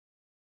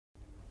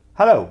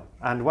Hello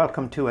and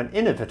welcome to an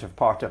innovative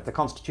part of the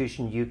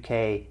Constitution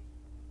UK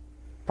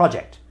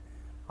project.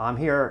 I'm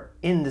here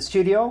in the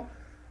studio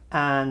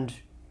and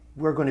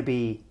we're going to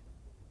be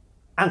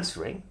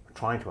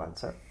trying to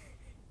answer,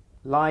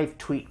 live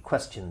tweet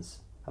questions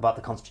about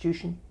the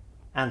Constitution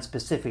and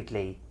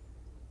specifically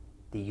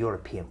the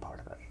European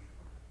part of it.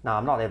 Now,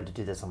 I'm not able to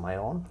do this on my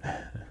own.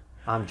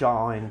 I'm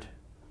joined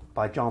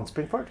by John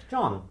Springford.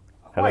 John,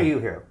 why are you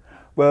here?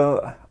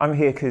 Well, I'm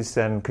here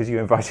because you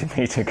invited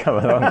me to come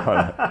along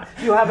on it.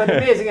 You have an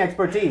amazing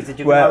expertise that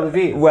you can now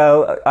reveal.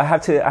 Well, I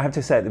have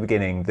to say at the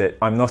beginning that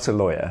I'm not a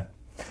lawyer,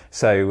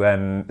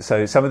 so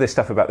some of this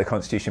stuff about the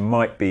Constitution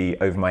might be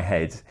over my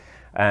head.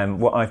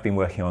 What I've been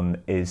working on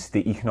is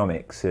the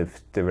economics of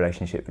the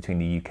relationship between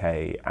the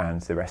UK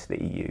and the rest of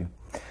the EU.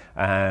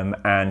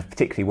 And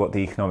particularly what the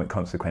economic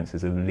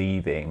consequences of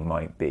leaving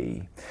might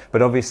be.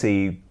 But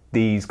obviously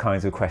these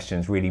kinds of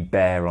questions really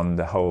bear on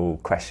the whole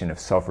question of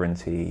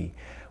sovereignty,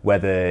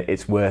 whether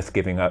it's worth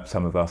giving up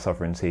some of our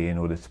sovereignty in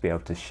order to be able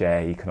to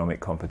share economic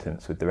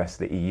competence with the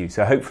rest of the EU.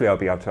 So hopefully I'll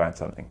be able to add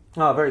something.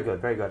 Oh, very good,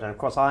 very good. And of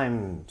course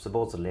I'm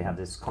supposedly have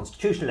this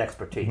constitutional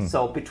expertise.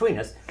 So between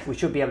us, we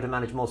should be able to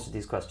manage most of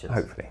these questions.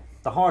 Hopefully.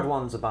 The hard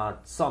ones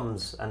about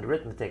sums and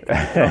arithmetic,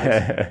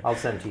 I'll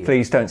send to you.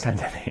 Please don't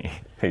send any.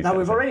 Now,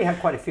 we've already had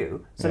quite a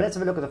few. So let's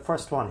have a look at the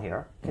first one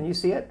here. Can you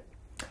see it?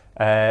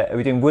 Are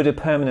we doing, would a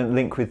permanent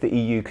link with the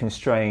EU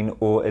constrain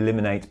or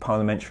eliminate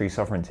parliamentary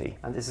sovereignty?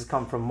 And this has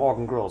come from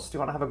Morgan Gross. Do you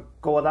want to have a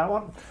go at that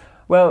one?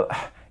 Well,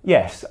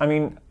 yes. I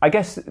mean, I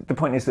guess the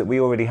point is that we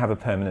already have a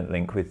permanent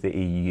link with the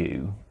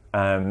EU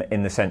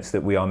in the sense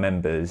that we are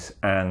members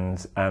and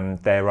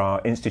there are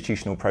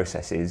institutional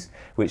processes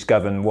which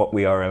govern what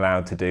we are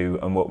allowed to do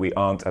and what we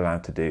aren't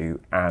allowed to do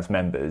as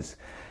members,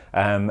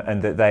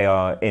 and that they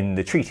are in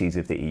the treaties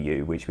of the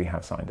EU, which we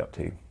have signed up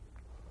to.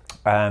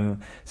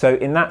 So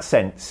in that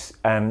sense,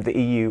 the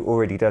EU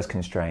already does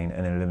constrain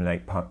and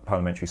eliminate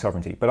parliamentary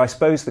sovereignty. But I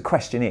suppose the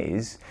question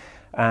is,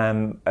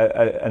 and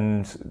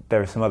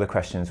there are some other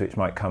questions which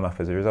might come up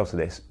as a result of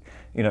this,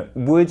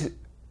 would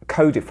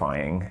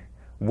codifying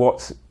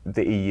what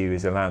the EU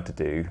is allowed to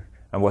do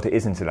and what it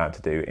isn't allowed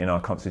to do in our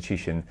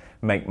constitution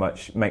make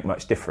much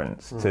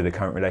difference to the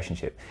current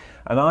relationship?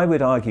 And I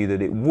would argue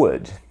that it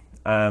would.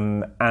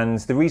 And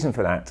the reason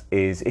for that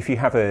is if you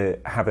have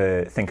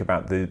a think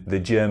about the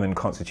German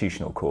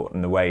Constitutional Court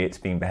and the way it's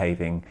been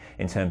behaving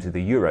in terms of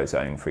the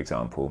Eurozone, for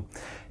example,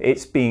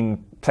 it's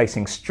been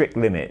placing strict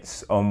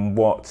limits on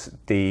what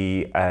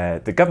the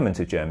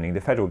government of Germany,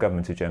 the federal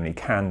government of Germany,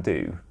 can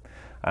do.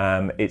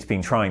 It's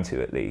been trying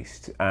to, at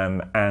least.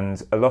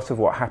 And a lot of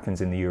what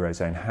happens in the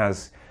Eurozone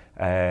has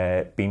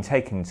been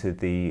taken to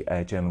the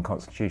German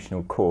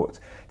Constitutional Court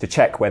to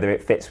check whether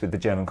it fits with the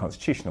German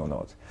Constitution or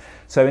not.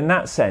 So in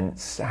that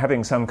sense,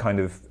 having some kind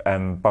of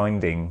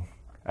binding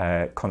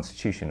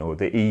constitution or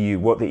the EU,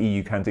 what the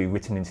EU can do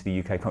written into the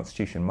UK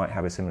Constitution might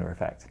have a similar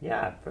effect.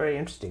 Yeah, very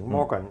interesting.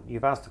 Morgan,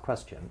 you've asked the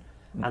question,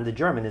 and the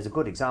German is a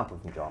good example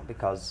from John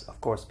because, of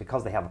course,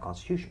 because they have a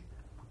constitution,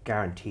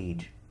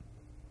 guaranteed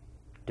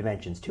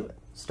dimensions to it.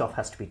 Stuff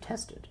has to be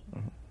tested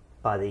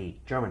by the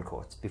German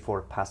courts before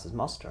it passes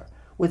muster.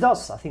 With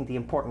us, I think the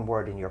important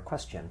word in your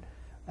question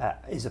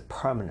is a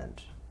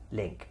permanent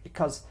link,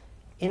 because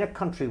in a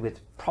country with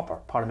proper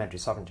parliamentary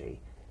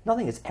sovereignty,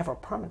 nothing is ever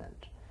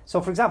permanent.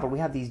 So, for example, we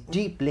have these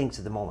deep links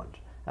at the moment,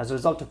 as a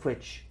result of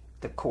which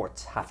the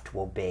courts have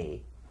to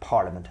obey,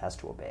 Parliament has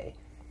to obey,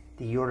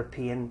 the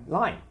European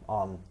line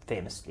on,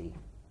 famously,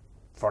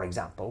 for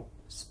example,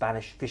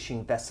 Spanish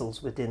fishing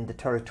vessels within the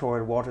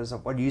territorial waters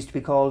of what used to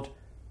be called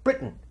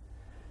Britain.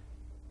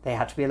 They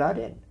had to be allowed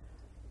in.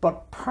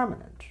 But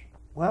permanent,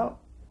 well,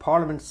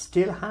 Parliament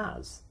still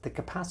has the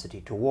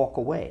capacity to walk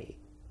away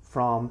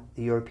from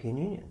the European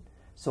Union.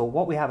 So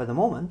what we have at the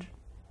moment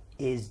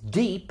is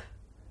deep,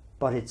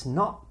 but it's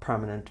not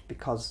permanent,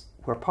 because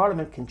where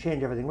Parliament can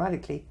change everything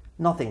radically,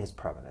 nothing is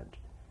permanent.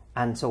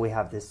 And so we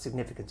have this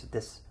significance of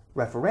this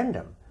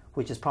referendum,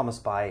 which is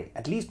promised by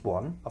at least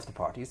one of the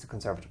parties, the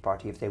Conservative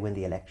Party, if they win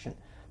the election.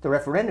 The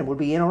referendum will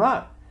be in or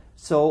out.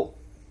 So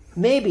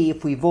maybe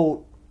if we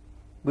vote,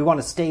 we want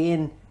to stay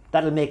in,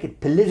 that'll make it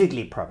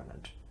politically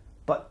permanent.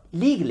 But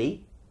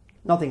legally,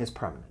 nothing is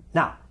permanent.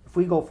 Now, if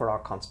we go for our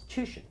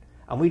constitution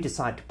and we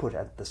decide to put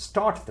at the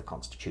start of the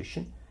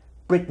constitution,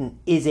 Britain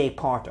is a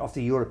part of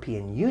the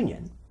European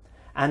Union,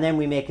 and then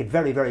we make it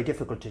very, very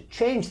difficult to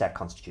change that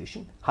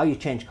constitution. How you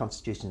change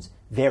constitutions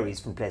varies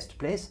from place to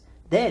place.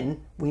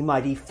 Then we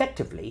might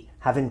effectively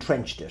have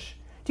entrenched it.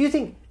 Do you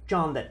think,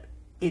 John, that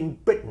in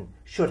Britain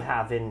should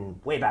have,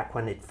 way back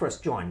when it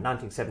first joined,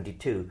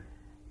 1972,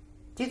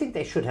 do you think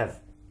they should have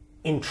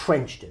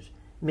entrenched it,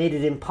 made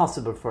it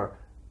impossible for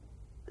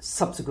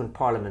subsequent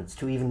parliaments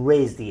to even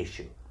raise the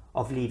issue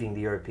of leaving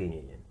the European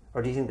Union?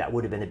 Or do you think that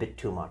would have been a bit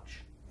too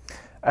much?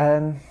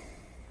 I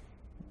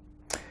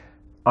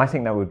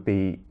think that would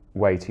be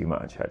way too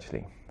much,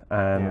 actually.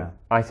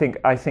 I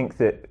think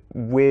that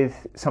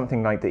with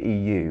something like the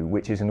EU,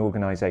 which is an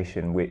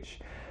organisation which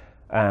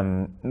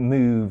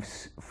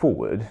moves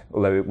forward,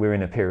 although we're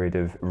in a period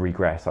of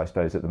regress, I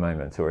suppose, at the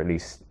moment, or at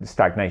least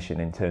stagnation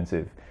in terms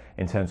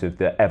of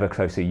the ever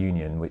closer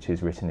union which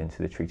is written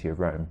into the Treaty of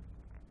Rome.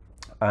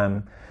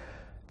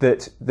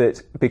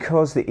 That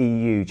because the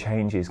EU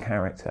changes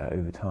character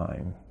over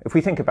time, if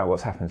we think about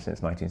what's happened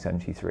since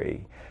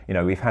 1973,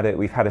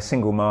 we've had a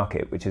single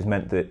market, which has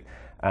meant that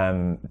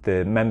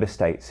the member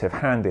states have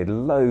handed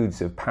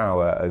loads of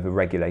power over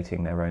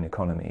regulating their own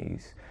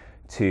economies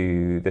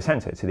to the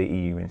centre, to the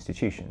EU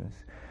institutions.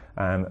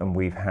 And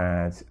we've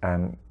had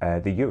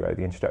the euro,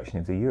 the introduction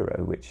of the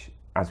euro, which,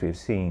 as we've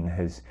seen,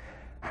 has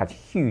had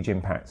huge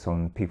impacts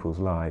on people's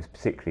lives,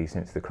 particularly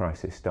since the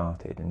crisis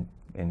started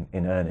in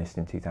earnest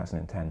in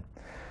 2010.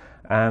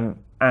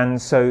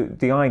 And so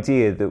the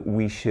idea that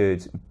we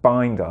should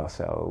bind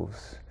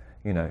ourselves,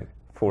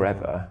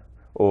 forever,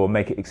 or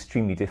make it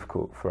extremely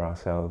difficult for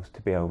ourselves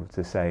to be able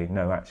to say,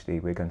 no,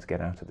 actually, we're going to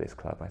get out of this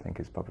club, I think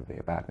is probably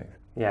a bad move.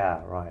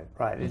 Yeah, right.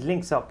 It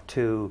links up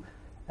to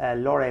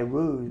Laurie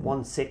Roux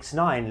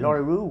 169.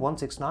 Laurie Roux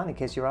 169, in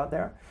case you're out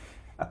there.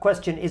 A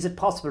question, is it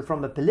possible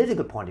from a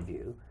political point of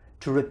view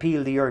to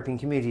repeal the European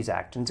Communities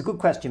Act? And it's a good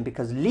question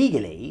because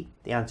legally,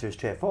 the answer is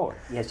straightforward.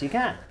 Yes, you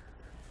can.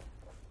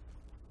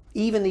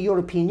 Even the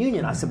European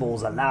Union, I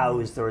suppose,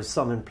 allows there are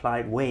some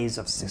implied ways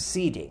of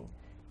seceding.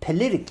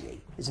 Politically,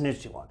 is an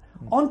interesting one.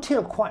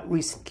 Until quite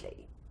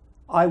recently,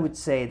 I would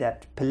say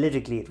that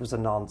politically it was a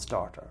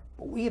non-starter.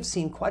 But we have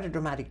seen quite a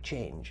dramatic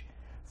change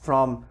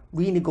from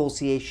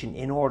renegotiation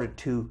in order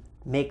to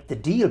make the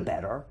deal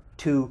better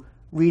to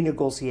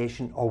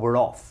renegotiation or we're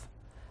off.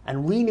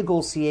 And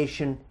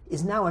renegotiation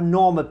is now a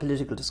normal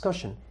political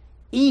discussion,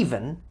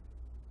 even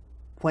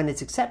when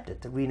it's accepted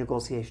that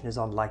renegotiation is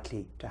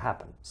unlikely to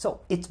happen.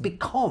 So it's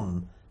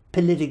become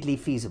politically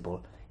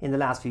feasible in the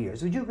last few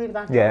years. Would you agree with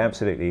that? Yeah,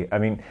 absolutely. I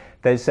mean,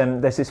 there's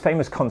this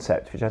famous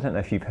concept, which I don't know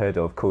if you've heard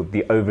of, called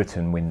the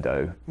Overton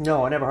window.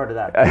 No, I never heard of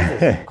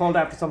that. Called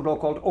after some bloke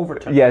called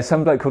Overton. Yeah,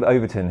 some bloke called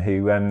Overton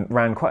who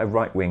ran quite a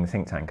right-wing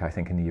think tank, I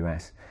think, in the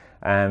US.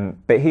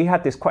 But he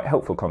had this quite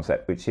helpful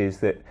concept, which is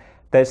that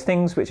there's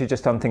things which are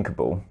just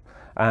unthinkable.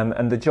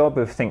 And the job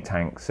of think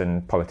tanks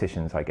and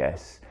politicians, I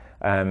guess,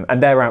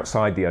 and they're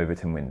outside the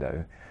Overton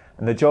window,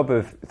 and the job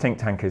of think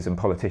tankers and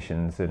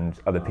politicians and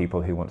other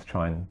people who want to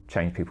try and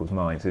change people's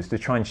minds is to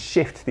try and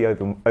shift the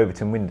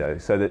Overton window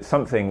so that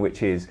something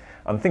which is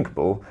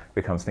unthinkable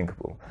becomes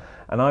thinkable.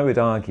 And I would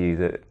argue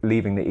that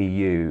leaving the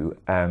EU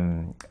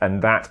and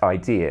that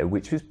idea,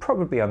 which was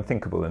probably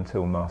unthinkable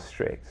until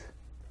Maastricht,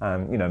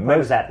 when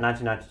was that?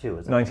 1992,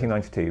 was it?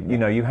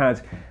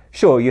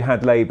 1992. You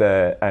had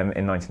Labour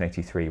in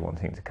 1983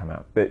 wanting to come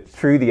out, but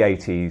through the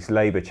 80s,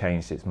 Labour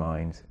changed its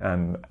mind,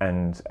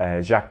 and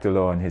Jacques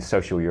Delors and his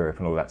Social Europe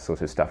and all that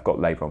sort of stuff got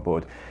Labour on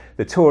board.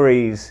 The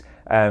Tories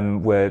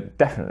were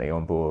definitely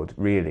on board,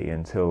 really,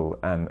 until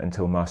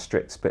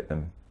Maastricht split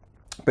them.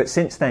 But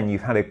since then,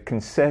 you've had a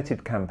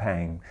concerted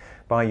campaign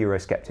by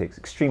Eurosceptics,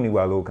 extremely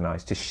well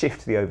organised, to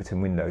shift the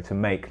Overton window to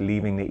make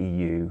leaving the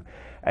EU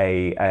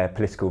a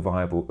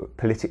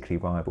politically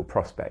viable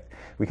prospect.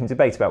 We can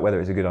debate about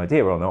whether it's a good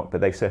idea or not, but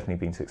they've certainly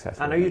been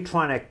successful. And are you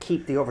trying to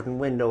keep the Overton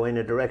window in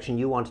a direction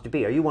you want it to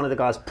be? Are you one of the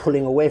guys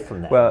pulling away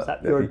from that? Well, is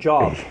that your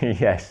job?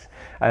 Yes.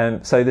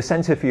 So the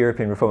Centre for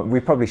European Reform, we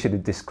probably should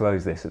have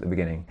disclosed this at the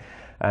beginning.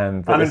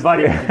 I'm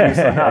inviting you to do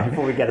so now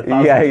before we get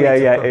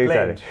 1,000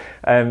 exactly.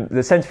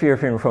 The Centre for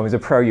European Reform is a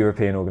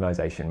pro-European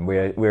organisation.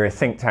 We're a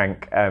think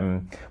tank.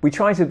 We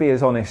try to be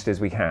as honest as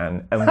we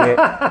can, and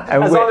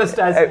honest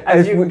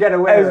as you can get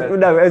away with.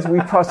 No, as we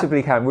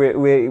possibly can.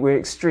 We're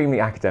extremely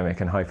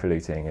academic and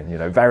highfalutin,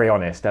 and very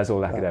honest, as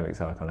all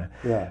academics are, Conor.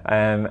 Yeah.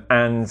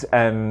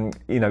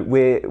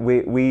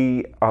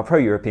 We are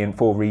pro-European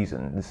for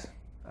reasons,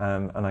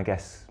 and I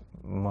guess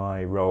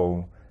my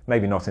role.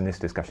 Maybe not in this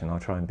discussion. I'll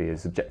try and be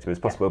as objective as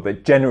possible. Yeah.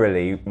 But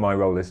generally, my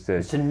role is to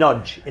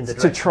nudge in the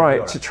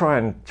direction to try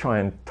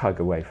and tug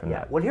away from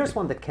that. Well, here's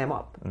one that came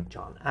up,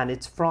 John, and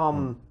it's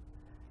from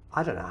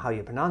I don't know how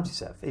you pronounce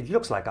yourself. It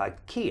looks like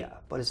IKEA,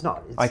 but it's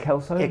not. It's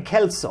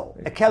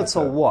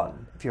Ekelso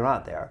 1. If you're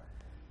out there,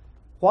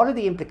 what are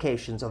the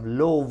implications of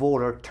low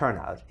voter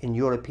turnout in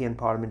European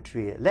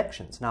parliamentary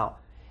elections? Now,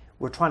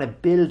 we're trying to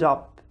build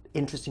up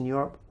interest in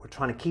Europe. We're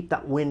trying to keep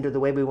that window the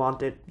way we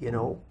want it.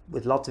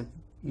 With lots of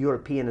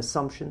European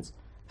assumptions,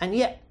 and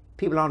yet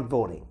people aren't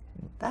voting.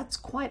 That's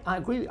quite, I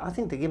agree, I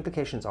think the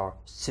implications are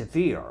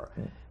severe.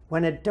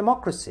 When a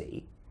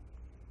democracy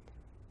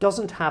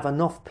doesn't have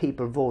enough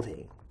people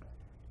voting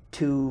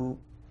to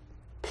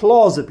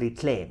plausibly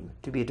claim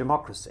to be a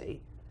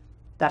democracy,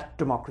 that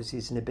democracy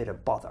is in a bit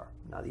of bother.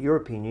 Now, the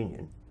European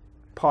Union,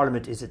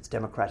 Parliament is its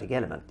democratic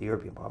element, the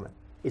European Parliament,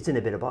 it's in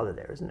a bit of bother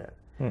there, isn't it?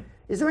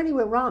 Is there any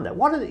way around that?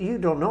 You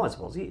don't know, I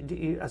suppose.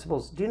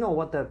 Do you know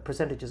what the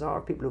percentages are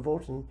of people who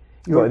vote in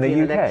European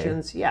in the UK?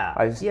 Elections? Yeah.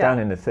 I was down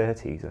in the 30s,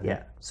 I think.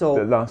 Yeah. So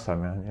the last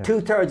time around,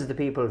 2/3 of the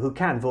people who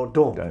can vote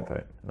don't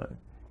vote. No.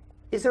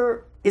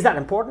 Is that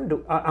important?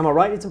 Am I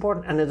right it's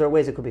important? And are there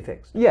ways it could be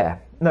fixed? Yeah.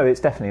 No, it's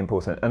definitely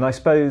important. And I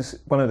suppose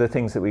one of the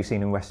things that we've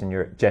seen in Western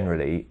Europe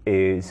generally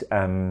is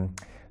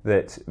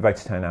that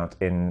voter turnout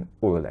in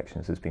all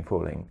elections has been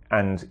falling,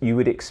 and you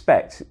would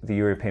expect the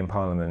European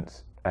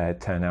Parliament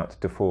turnout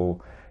to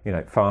fall,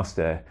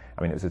 faster.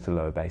 I mean, it was at a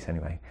lower base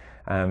anyway.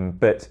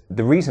 But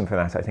the reason for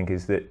that, I think,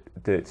 is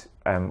that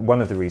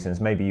one of the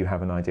reasons, maybe you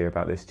have an idea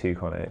about this too,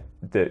 Connor,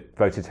 that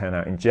voter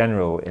turnout in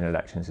general in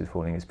elections is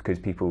falling is because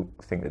people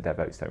think that their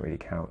votes don't really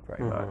count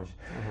very much,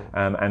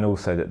 and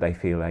also that they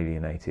feel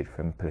alienated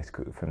from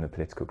the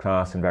political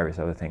class and various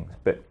other things.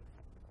 But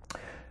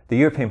the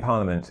European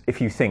Parliament,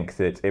 if you think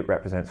that it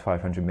represents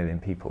 500 million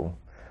people,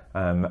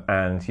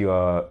 and you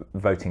are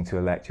voting to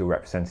elect your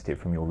representative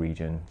from your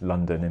region,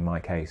 London in my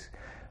case,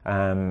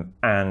 and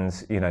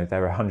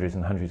there are hundreds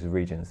and hundreds of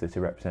regions that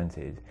are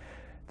represented,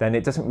 then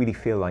it doesn't really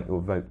feel like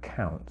your vote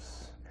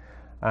counts.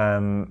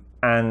 And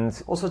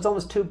also, it's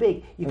almost too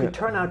big. You could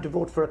turn out to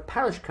vote for a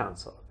parish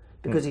council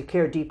because you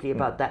care deeply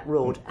about that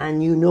road,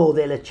 and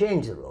they'll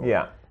change the road.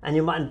 Yeah. And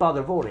you mightn't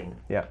bother voting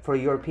for a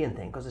European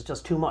thing because it's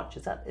just too much.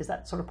 Is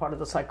that sort of part of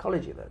the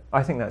psychology of it?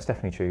 I think that's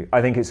definitely true.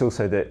 I think it's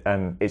also that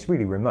it's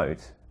really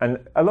remote. And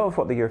a lot of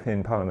what the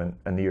European Parliament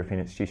and the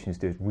European institutions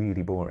do is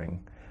really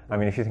boring. I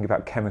mean, if you think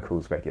about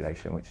chemicals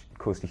regulation, which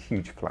caused a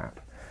huge flap,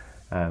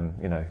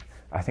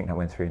 I think that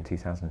went through in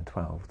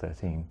 2012,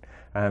 13.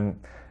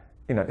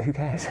 Who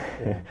cares?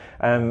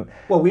 Yeah.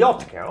 Well, we ought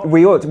to care.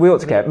 We ought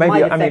to care. Maybe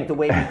it might affect the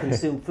way we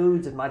consume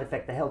foods. It might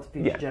affect the health of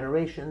future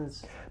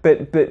generations.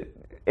 But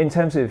in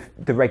terms of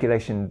the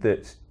regulation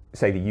that,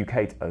 say, the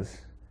UK does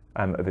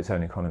of its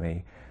own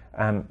economy,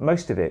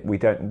 most of it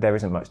there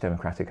isn't much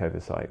democratic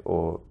oversight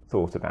or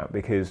thought about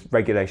because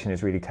regulation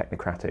is really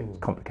technocratic,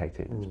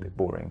 complicated, it's a bit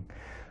boring.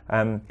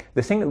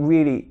 The thing that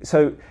really,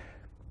 so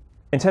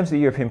in terms of the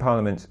European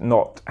Parliament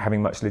not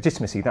having much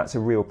legitimacy, that's a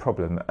real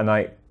problem, and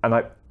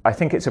I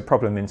think it's a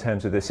problem in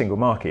terms of the single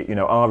market.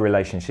 Our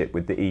relationship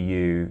with the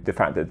EU, the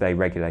fact that they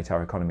regulate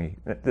our economy,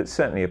 that's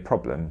certainly a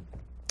problem.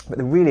 But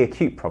the really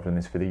acute problem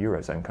is for the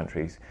Eurozone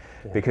countries,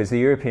 because the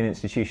European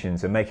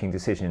institutions are making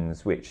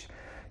decisions which,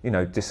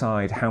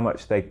 decide how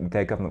much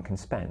their government can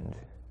spend,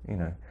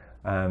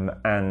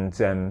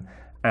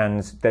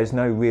 and there's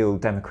no real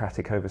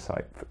democratic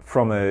oversight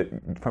from a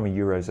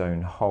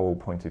Eurozone whole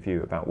point of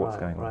view about what's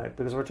going on. Right,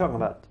 because we're talking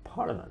about the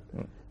Parliament,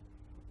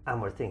 and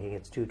we're thinking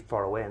it's too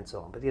far away and so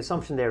on. But the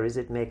assumption there is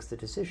it makes the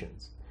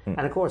decisions.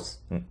 And of course,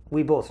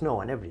 we both know,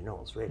 and everybody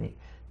knows really,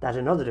 that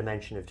another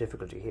dimension of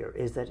difficulty here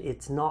is that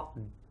it's not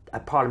a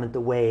Parliament the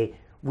way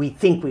we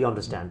think we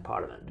understand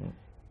Parliament.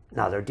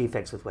 Now, there are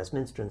defects with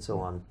Westminster and so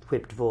on,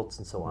 whipped votes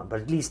and so on, but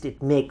at least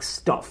it makes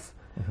stuff.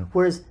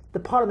 Whereas the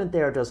Parliament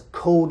there does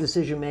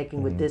co-decision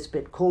making with this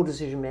bit,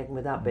 co-decision making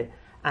with that bit.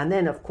 And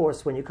then, of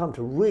course, when you come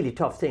to really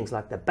tough things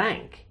like the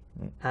bank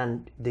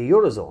and the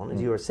Eurozone,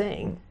 as you were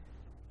saying,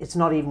 it's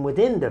not even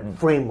within the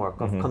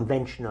framework of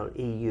conventional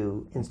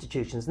EU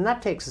institutions. And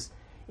that takes us,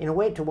 in a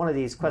way, to one of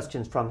these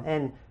questions from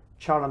N.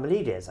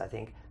 Charlamalides, I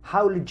think.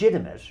 How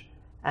legitimate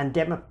and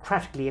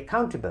democratically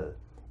accountable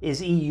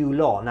is EU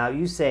law? Now,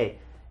 you say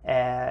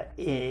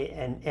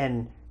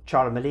in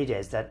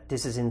Charlamalides that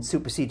this is in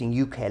superseding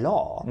UK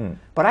law,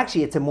 but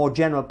actually it's a more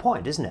general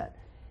point, isn't it?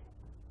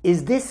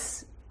 Is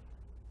this,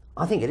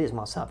 I think it is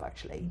myself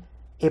actually,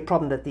 a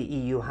problem that the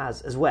EU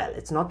has as well?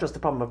 It's not just the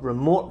problem of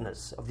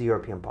remoteness of the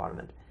European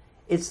Parliament,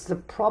 it's the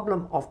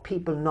problem of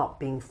people not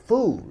being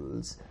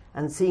fools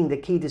and seeing the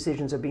key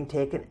decisions are being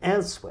taken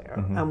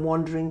elsewhere and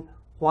wondering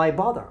why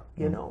bother,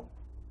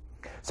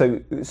 So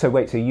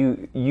wait, so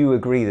you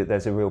agree that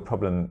there's a real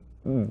problem?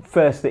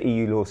 First, the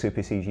EU law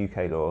supersedes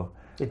UK law.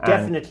 It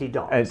definitely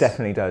does. It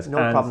definitely does. No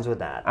problems with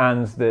that.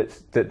 And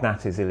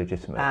that is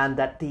illegitimate. And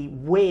that the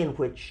way in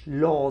which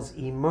laws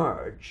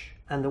emerge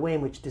and the way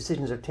in which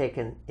decisions are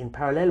taken in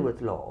parallel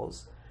with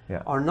laws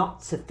are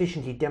not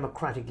sufficiently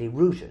democratically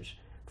rooted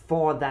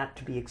for that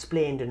to be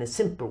explained in a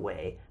simple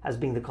way as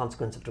being the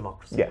consequence of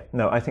democracy. Yeah,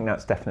 no, I think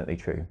that's definitely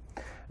true.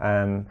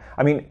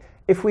 I mean,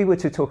 if we were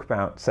to talk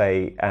about,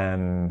 say,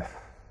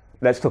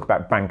 let's talk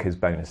about bankers'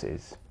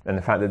 bonuses and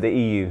the fact that the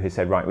EU has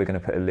said, right, we're going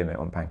to put a limit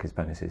on bankers'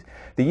 bonuses.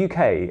 The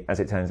UK, as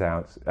it turns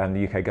out,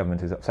 the UK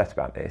government is upset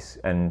about this,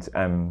 and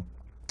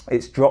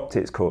it's dropped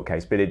its court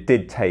case, but it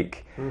did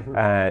take... It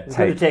was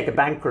going to take a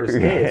banker's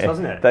case,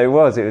 wasn't it? It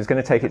was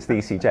going to take it to the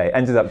ECJ.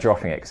 Ended up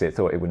dropping it because it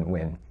thought it wouldn't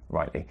win,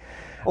 rightly.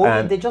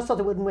 They just thought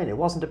it wouldn't win. It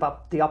wasn't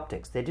about the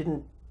optics. They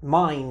didn't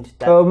mind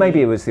that... Well,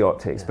 maybe it was the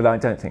optics, but I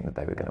don't think that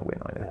they were going to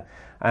win either.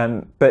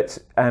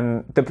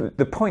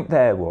 The point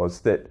there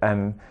was that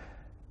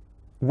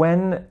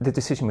when the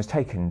decision was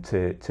taken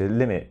to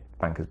limit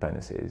bankers'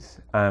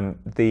 bonuses,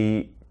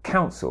 the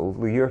Council,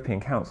 the European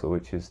Council,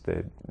 which is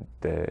the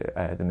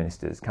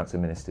ministers, Council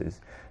of Ministers,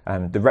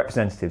 the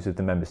representatives of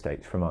the member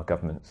states from our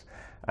governments,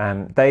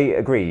 they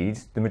agreed,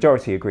 the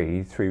majority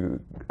agreed through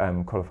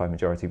qualified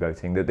majority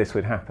voting that this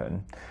would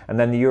happen. And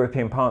then the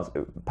European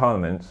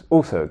Parliament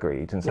also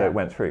agreed, and so it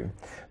went through.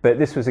 But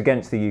this was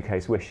against the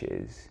UK's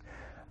wishes.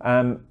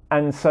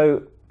 And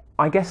so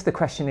I guess the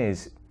question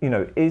is,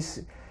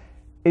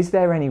 is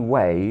there any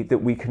way that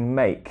we can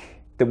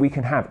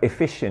have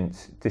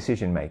efficient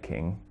decision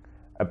making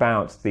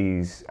about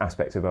these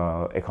aspects of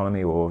our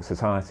economy or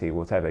society or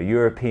whatever,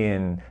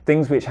 European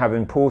things which have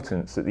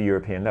importance at the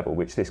European level,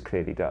 which this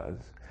clearly does,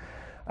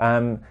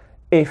 and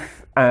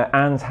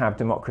have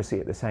democracy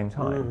at the same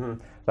time. Mm-hmm.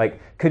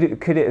 Like, could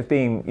it have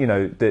been,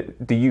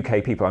 the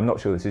UK people, I'm not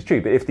sure this is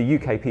true, but if the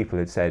UK people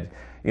had said,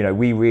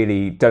 we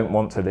really don't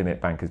want to limit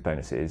bankers'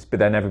 bonuses, but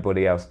then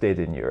everybody else did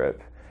in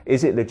Europe,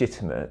 is it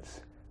legitimate,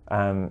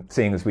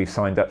 seeing as we've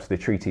signed up to the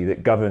treaty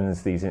that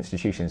governs these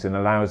institutions and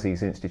allows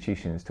these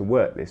institutions to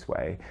work this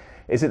way,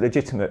 is it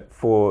legitimate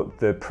for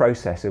the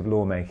process of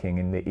lawmaking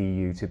in the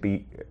EU to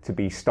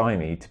be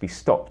stymied, to be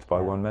stopped by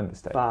one member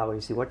state? Well,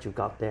 you see, what you've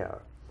got there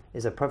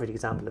is a perfect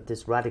example of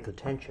this radical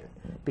tension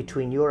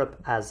between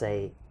Europe as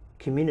a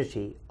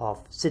community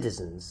of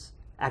citizens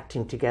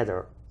acting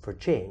together for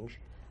change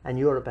and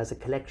Europe as a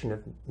collection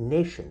of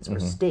nations or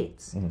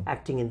states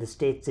acting in the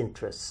state's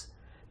interests.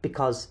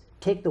 Because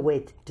take the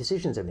way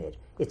decisions are made,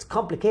 it's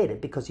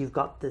complicated because you've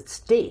got the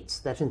states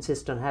that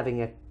insist on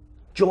having a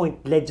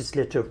joint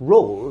legislative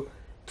role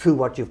through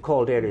what you've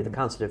called earlier the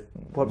Council of,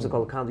 what was it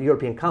called, the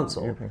European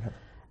Council,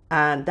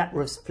 and that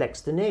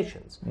reflects the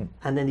nations.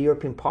 And then the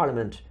European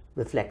Parliament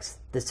reflects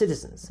the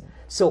citizens.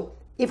 So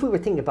if we were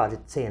thinking about it,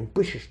 say, in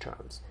British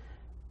terms,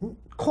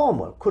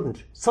 Cornwall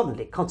couldn't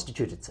suddenly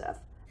constitute itself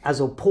as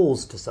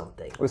opposed to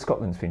something. Well,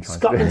 Scotland's been trying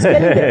Scotland's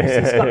getting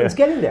there. Scotland's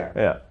getting there.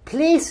 Yeah.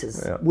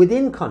 Places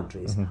within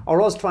countries are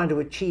always trying to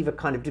achieve a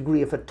kind of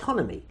degree of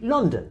autonomy.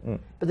 London.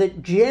 But they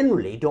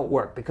generally don't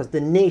work because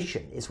the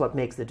nation is what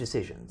makes the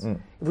decisions.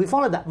 If we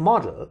follow that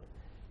model,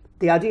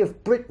 the idea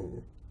of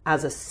Britain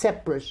as a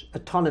separate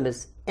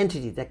autonomous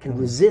entity that can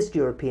resist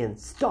European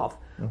stuff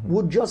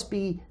would just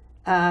be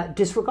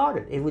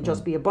disregarded. It would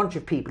just be a bunch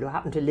of people who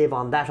happen to live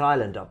on that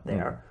island up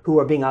there who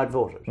are being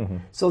outvoted.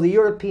 So the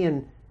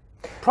European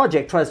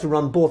project tries to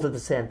run both at the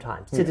same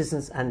time,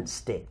 citizens and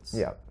states.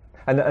 Yeah,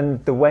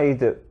 and the way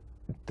that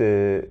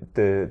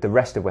the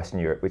rest of Western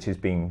Europe, which has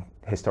been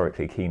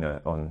historically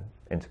keener on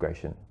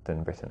integration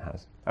than Britain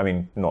has, I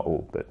mean, not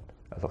all, but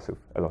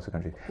a lot of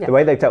countries. Yeah. The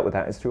way they've dealt with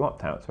that is through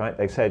opt-outs, right?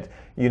 They've said,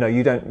 you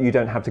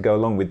don't have to go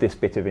along with this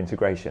bit of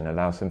integration.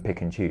 Allow some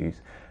pick and choose.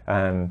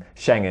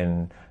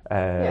 Schengen,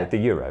 the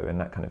euro, and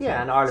that kind of thing.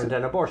 Yeah, and Ireland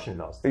and abortion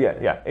laws.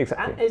 Yeah,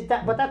 exactly.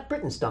 But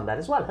Britain's done that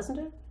as well, hasn't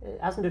it?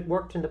 Hasn't it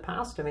worked in the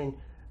past? I mean,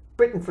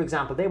 Britain, for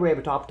example, they were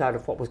able to opt out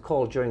of what was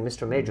called during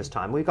Mr. Major's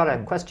time. We've got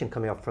a question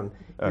coming up from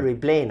Hilary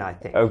Blaine, I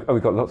think. Oh,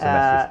 we've got lots of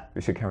messages.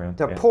 We should carry on.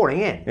 They're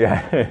pouring in.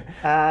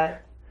 Yeah.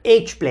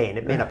 H. Blaine,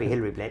 it may not be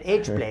Hilary Blaine,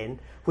 H. Blaine,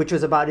 which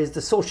was about, is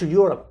the social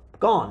Europe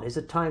gone? Is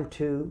it time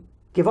to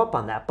give up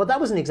on that? But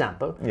that was an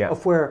example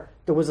of where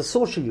there was a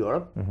social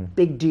Europe,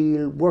 big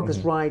deal, workers'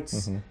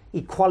 rights,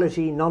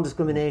 equality,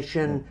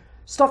 non-discrimination,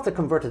 stuff that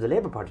converted the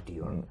Labour Party to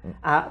Europe.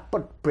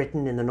 But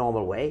Britain, in the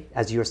normal way,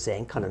 as you're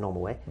saying, kind of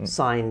normal way,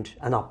 signed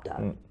an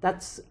opt-out.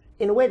 That's,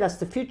 in a way, that's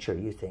the future,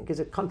 you think, is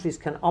that countries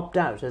can opt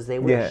out as they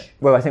wish. Yeah,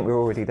 well, I think we're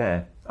already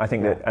there. I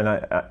think that,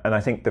 and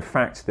I think the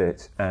fact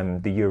that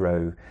the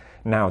euro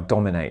now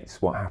dominates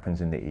what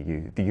happens in the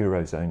EU, the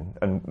Eurozone,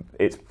 and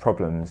its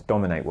problems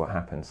dominate what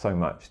happens so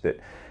much that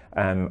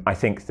I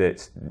think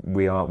that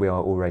we are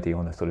already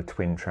on a sort of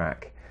twin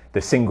track. The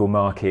single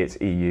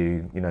market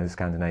EU, the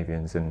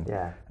Scandinavians and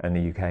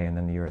the UK, and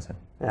then the Eurozone.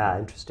 Yeah,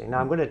 interesting. Now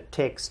I'm going to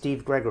take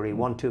Steve Gregory,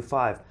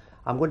 125.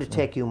 I'm going to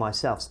take you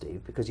myself,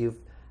 Steve, because you've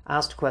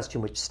asked a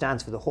question which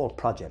stands for the whole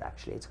project,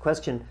 actually. It's a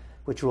question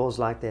which rolls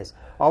like this.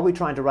 Are we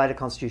trying to write a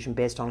constitution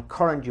based on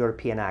current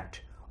European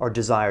Act or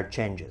desired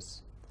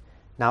changes?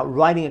 Now,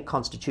 writing a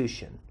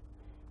constitution,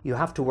 you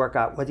have to work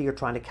out whether you're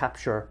trying to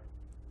capture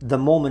the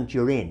moment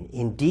you're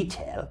in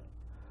detail,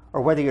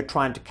 or whether you're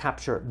trying to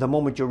capture the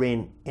moment you're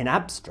in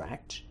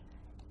abstract,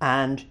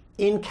 and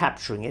in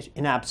capturing it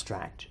in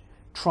abstract,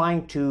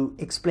 trying to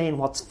explain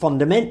what's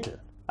fundamental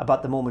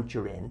about the moment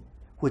you're in,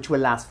 which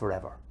will last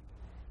forever.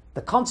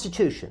 The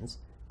constitutions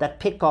that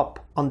pick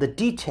up on the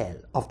detail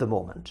of the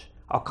moment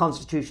are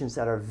constitutions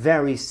that are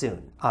very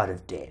soon out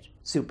of date,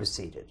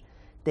 superseded.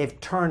 They've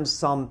turned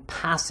some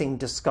passing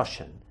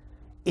discussion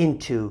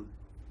into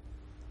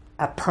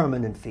a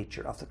permanent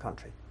feature of the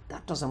country.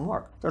 That doesn't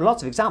work. There are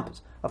lots of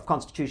examples of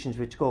constitutions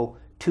which go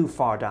too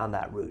far down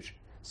that route.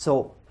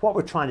 So what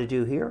we're trying to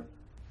do here,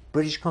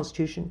 British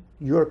Constitution,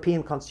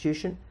 European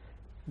Constitution,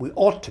 we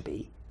ought to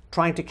be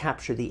trying to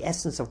capture the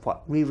essence of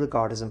what we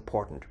regard as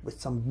important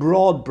with some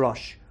broad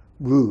brush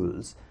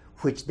rules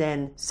which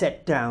then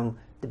set down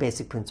the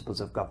basic principles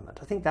of government.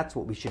 I think that's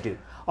what we should do.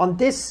 On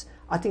this,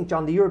 I think,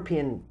 John, the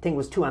European thing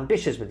was too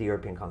ambitious with the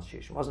European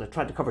Constitution, wasn't it?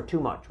 Tried to cover too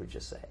much, would you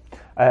say?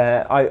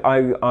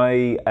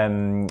 I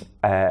am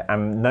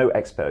no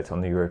expert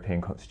on the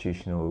European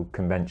Constitutional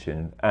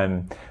Convention,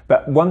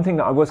 but one thing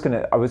that I was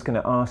going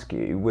to ask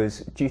you was,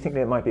 do you think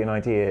that it might be an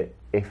idea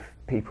if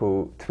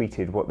people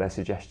tweeted what their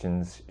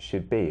suggestions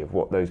should be of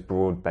what those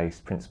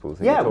broad-based principles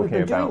that you're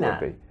talking about would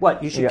be? Well,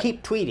 you should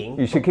keep tweeting.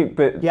 You should keep,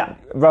 but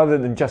rather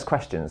than just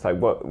questions, like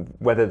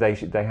whether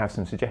they have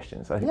some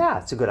suggestions.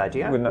 It's a good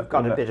idea. We've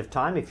got a bit of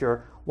time. If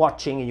you're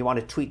watching and you want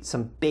to tweet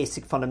some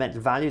basic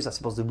fundamental values, I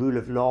suppose the rule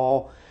of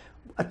law,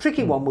 A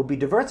tricky one would be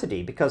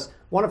diversity, because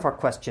one of our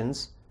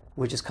questions,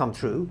 which has come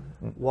through,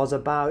 was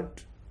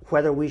about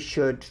whether we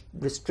should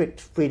restrict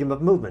freedom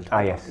of movement.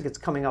 Yes. I think it's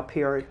coming up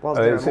here. It was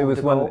there.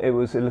 It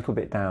was a little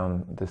bit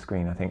down the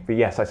screen, I think. But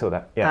yes, I saw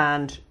that. Yeah.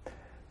 And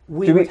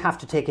we would have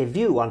to take a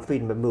view on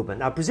freedom of movement.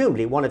 Now,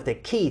 presumably, one of the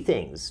key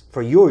things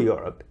for your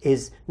Europe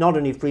is not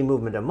only free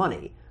movement of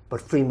money, but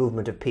free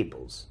movement of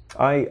peoples.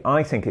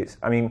 I think it's.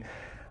 I mean,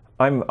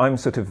 I'm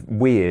sort of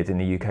weird in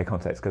the UK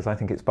context because I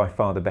think it's by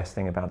far the best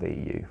thing about the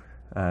EU.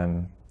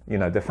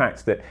 The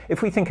fact that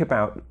if we think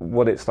about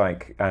what it's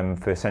like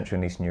for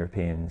Central and Eastern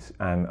Europeans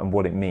and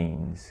what it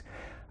means,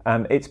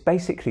 it's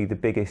basically the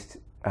biggest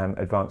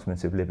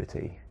advancement of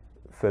liberty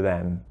for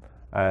them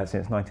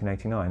since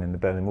 1989 and the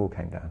Berlin Wall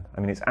came down.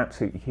 I mean, it's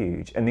absolutely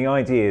huge. And the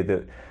idea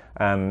that,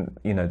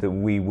 that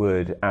we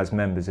would, as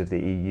members of the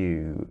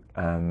EU,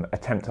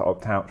 attempt to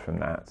opt out from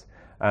that,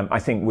 I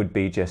think would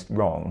be just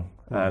wrong.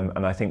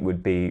 And I think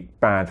would be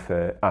bad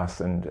for us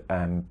and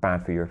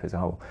bad for Europe as a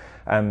whole.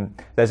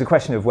 There's a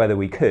question of whether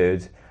we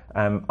could.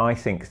 I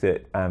think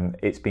that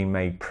it's been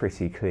made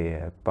pretty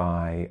clear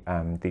by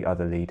the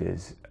other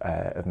leaders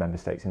of member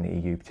states in the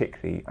EU,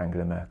 particularly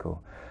Angela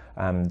Merkel,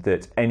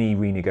 that any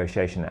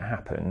renegotiation that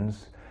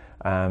happens,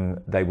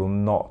 they will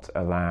not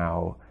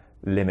allow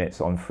limits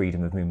on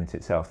freedom of movement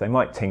itself. They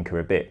might tinker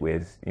a bit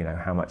with,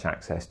 how much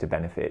access to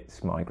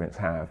benefits migrants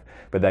have,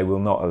 but they will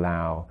not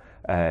allow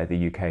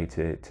the UK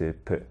to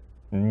put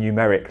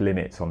numeric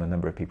limits on the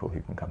number of people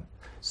who can come.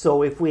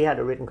 So if we had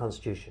a written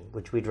constitution,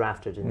 which we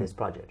drafted in this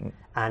project,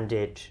 and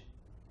it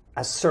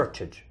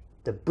asserted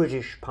the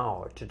British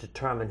power to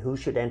determine who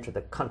should enter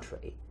the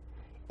country,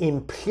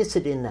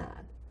 implicit in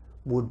that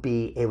would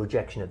be a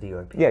rejection of the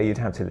European Union. Yeah, you'd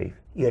have to leave.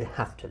 You'd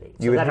have to leave.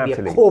 So that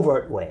would be a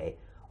covert way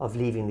of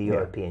leaving the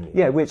European Union.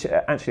 Yeah, which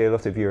actually a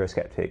lot of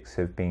Eurosceptics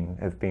have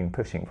been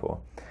pushing for.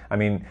 I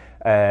mean,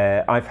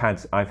 I've had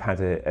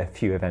a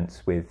few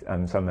events with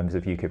some members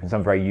of UKIP and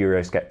some very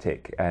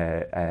Eurosceptic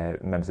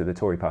members of the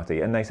Tory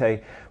party, and they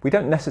say we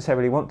don't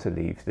necessarily want to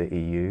leave the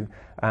EU,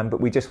 but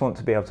we just want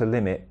to be able to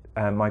limit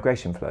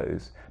migration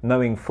flows,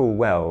 knowing full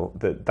well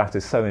that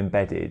is so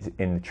embedded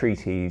in the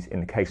treaties, in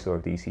the case law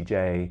of the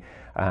ECJ,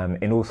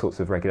 in all sorts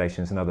of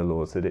regulations and other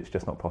laws that it's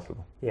just not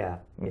possible. Yeah.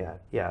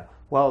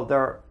 Well,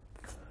 they're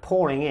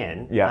pouring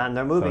in, and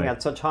they're moving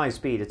at such high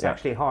speed, it's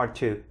actually hard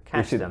to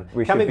catch them.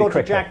 Can we go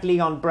to Jack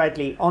Leon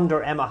Bradley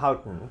under Emma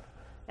Houghton?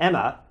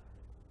 Emma,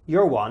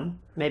 you're one.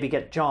 Maybe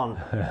get John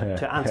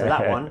to answer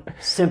that one,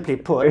 simply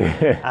put,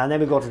 and then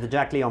we go to the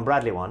Jack Leon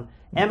Bradley one.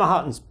 Emma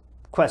Houghton's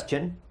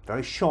question,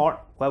 very short,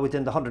 well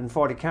within the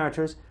 140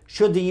 characters.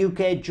 Should the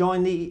UK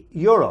join the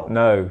Euro?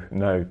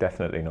 No,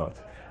 definitely not.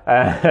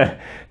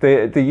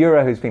 The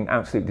Euro has been an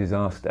absolute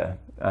disaster.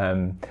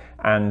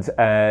 And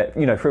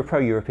for a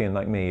pro-European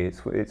like me,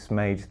 it's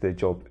made the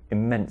job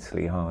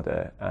immensely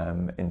harder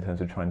in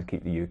terms of trying to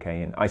keep the UK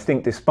in. I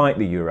think despite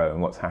the Euro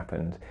and what's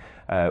happened,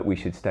 we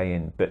should stay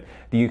in. But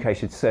the UK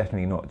should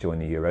certainly not join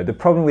the Euro. The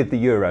problem with the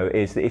Euro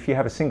is that if you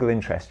have a single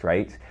interest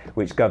rate,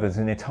 which governs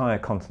an entire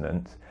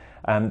continent,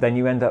 then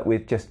you end up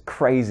with just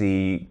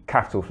crazy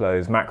capital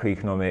flows,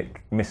 macroeconomic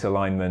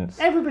misalignments.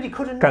 Everybody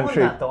could have known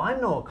that, though. I'm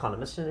no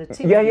economist, and it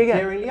seems to be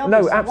clearly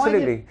obvious. No,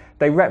 absolutely.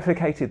 They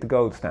replicated the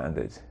gold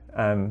standard.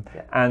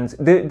 And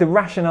the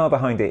rationale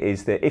behind it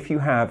is that if you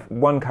have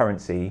one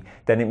currency,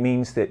 then it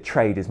means that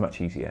trade is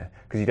much easier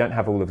because you don't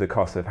have all of the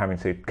costs of having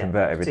to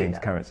convert everything to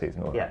currencies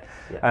and all that.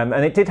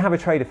 And it did have a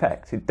trade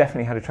effect. It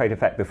definitely had a trade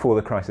effect before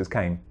the crisis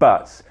came.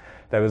 But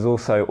there was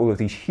also all of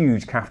these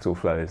huge capital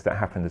flows that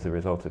happened as a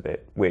result of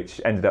it,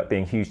 which ended up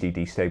being hugely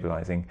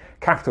destabilising.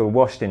 Capital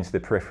washed into the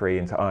periphery,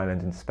 into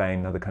Ireland, into Spain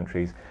and other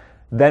countries,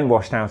 then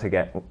washed out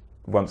again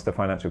once the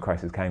financial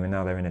crisis came, and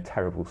now they're in a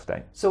terrible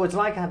state. So it's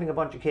like having a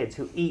bunch of kids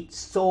who eat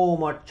so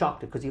much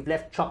chocolate because you've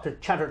left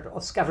chocolate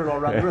scattered all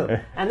around the room,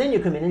 and then you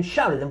come in and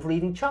shout at them for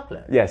eating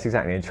chocolate. Yes,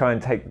 exactly, and try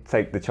and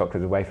take the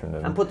chocolate away from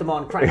them. And put them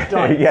on cracked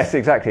diets. Yes,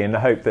 exactly, in the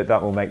hope that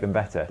will make them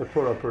better. The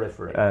poor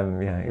periphery.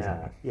 Yeah,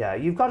 exactly. Yeah,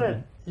 you've got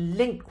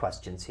linked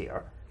questions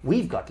here.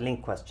 We've got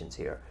linked questions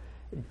here.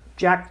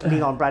 Jack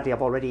Leon Bradley,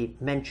 I've already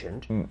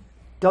mentioned.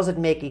 Does it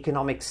make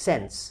economic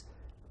sense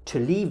to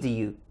leave the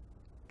EU?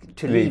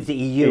 Leave the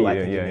EU, I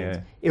think it means,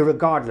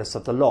 irregardless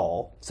of the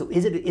law. So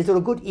is there a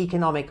good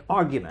economic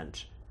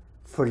argument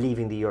for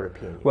leaving the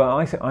European Union? Well,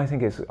 I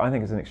think it's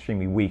an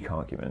extremely weak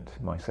argument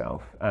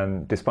myself,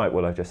 despite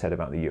what I've just said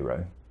about the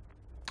euro,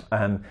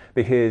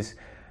 because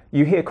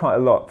you hear quite a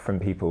lot from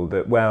people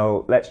that,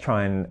 well, let's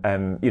try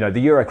and the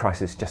euro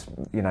crisis just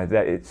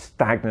it's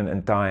stagnant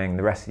and dying.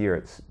 The rest of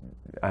Europe's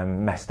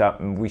messed up,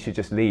 and we should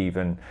just leave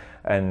and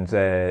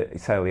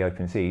sail the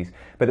open seas.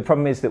 But the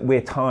problem is that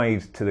we're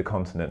tied to the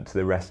continent, to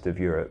the rest of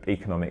Europe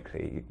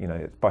economically.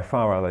 It's by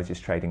far our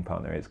largest trading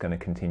partner. It's going to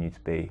continue to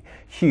be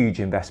huge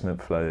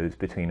investment flows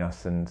between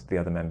us and the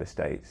other member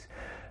states.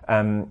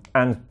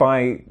 And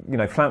by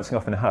flouncing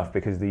off in a huff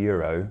because of the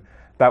euro,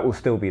 that will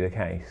still be the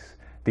case.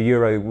 The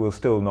euro will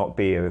still not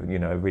be a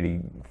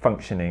really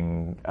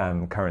functioning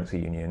currency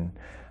union.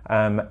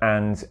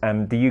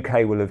 And the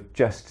UK will have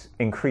just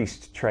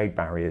increased trade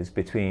barriers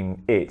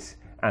between it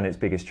and its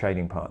biggest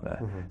trading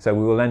partner. So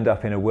we will end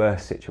up in a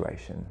worse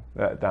situation.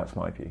 That's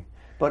my view.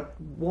 But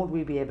won't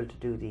we be able to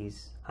do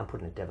these, I'm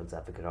putting a devil's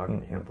advocate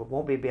argument here, but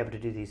won't we be able to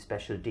do these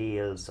special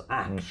deals? So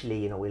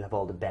actually, we'll have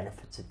all the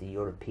benefits of the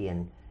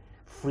European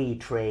free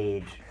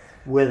trade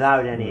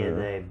without any of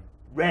the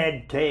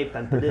red tape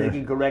and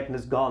political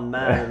correctness gone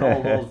mad and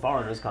all those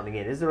foreigners coming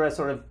in. Is there a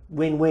sort of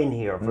win-win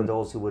here for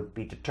those who would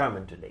be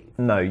determined to leave?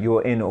 No,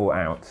 you're in or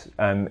out.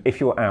 If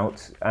you're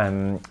out,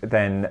 then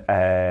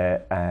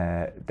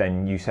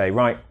you say,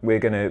 right, we're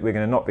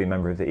gonna not be a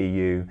member of the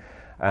EU.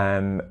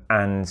 And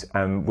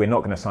we're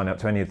not going to sign up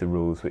to any of the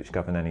rules which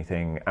govern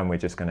anything, and we're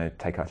just going to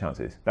take our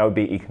chances. That would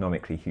be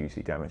economically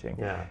hugely damaging.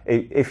 Yeah.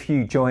 If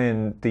you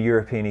join the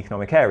European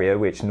Economic Area,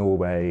 which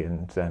Norway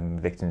and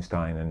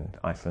Liechtenstein and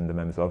Iceland are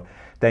members of,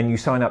 then you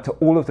sign up to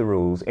all of the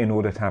rules in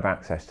order to have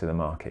access to the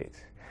market.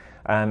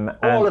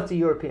 All of the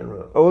European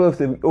rules? All of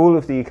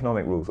the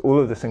economic rules, all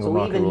of the single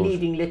market rules. So even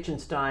leaving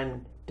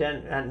Liechtenstein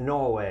and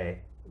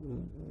Norway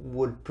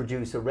would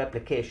produce a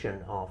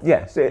replication of.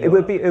 Yes, it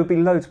would be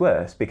loads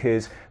worse,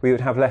 because we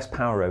would have less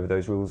power over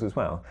those rules as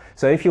well.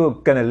 So if you're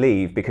going to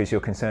leave because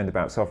you're concerned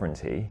about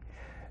sovereignty,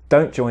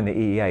 don't join the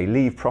EEA.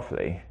 Leave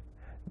properly,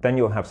 then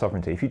you'll have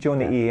sovereignty. If you join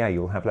the EEA,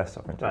 you'll have less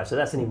sovereignty. Right, so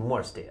that's an even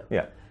worse deal.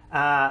 Yeah.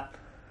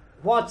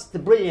 What's the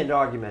brilliant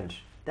argument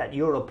that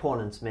your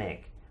opponents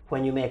make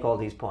when you make all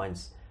these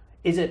points?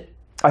 Is it?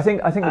 I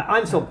think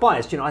I'm so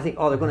biased. I think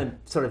they're going to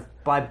sort of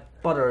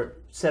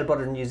sell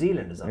butter in New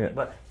Zealand or something. Yeah.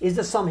 But is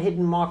there some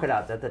hidden market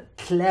out there that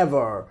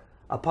clever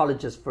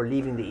apologists for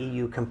leaving the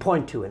EU can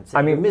point to and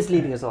say, you're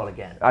misleading us all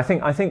again? I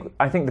think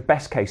the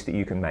best case that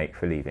you can make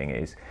for leaving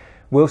is,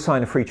 we'll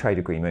sign a free trade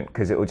agreement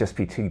because it will just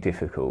be too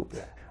difficult.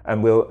 Yeah.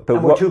 And we're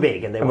too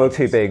big, and we're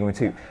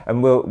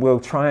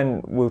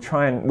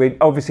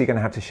obviously going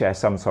to have to share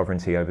some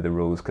sovereignty over the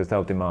rules, because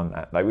they'll demand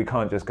that. Like, we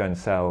can't just go and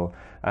sell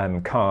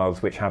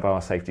cars which have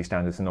our safety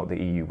standards and not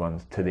the EU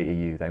ones to the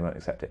EU. They won't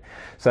accept it.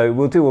 So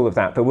we'll do all of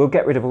that, but we'll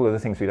get rid of all of the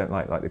things we don't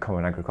like the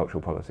common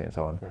agricultural policy and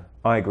so on. Yeah.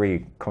 I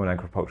agree, common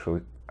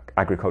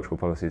agricultural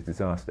policy is a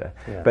disaster.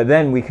 Yeah. But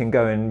then we can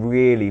go and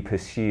really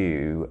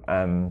pursue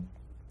other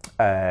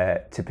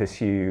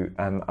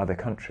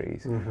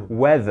countries,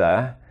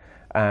 whether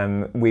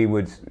we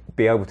would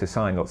be able to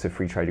sign lots of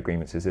free trade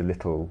agreements as a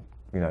little,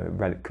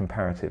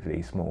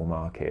 comparatively small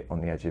market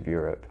on the edge of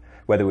Europe.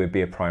 Whether it would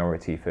be a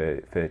priority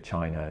for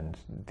China and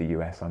the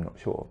US, I'm not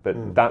sure.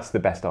 But that's the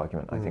best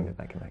argument I think that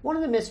they can make. One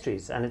of the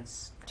mysteries, and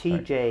it's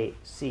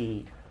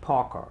TJC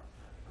Parker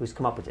who's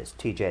come up with this,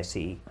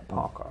 TJC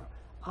Parker.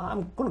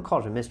 I'm going to call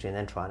it a mystery and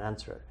then try and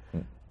answer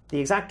it. The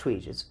exact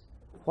tweet is,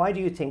 why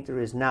do you think there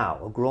is now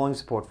a growing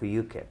support for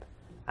UKIP?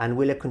 And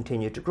will it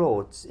continue to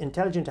grow? It's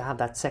intelligent to have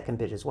that second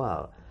bit as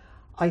well.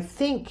 I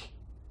think,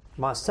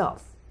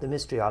 myself, the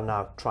mystery I'll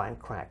now try and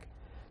crack,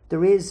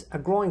 there is a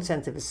growing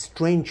sense of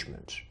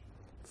estrangement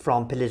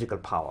from political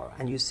power,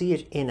 and you see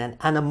it in an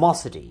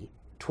animosity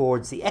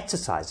towards the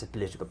exercise of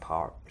political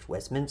power at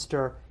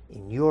Westminster,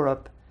 in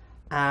Europe,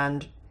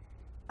 and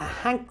a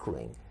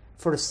hankering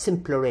for a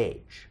simpler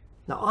age.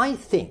 Now, I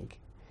think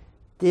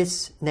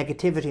this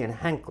negativity and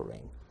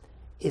hankering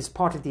is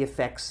part of the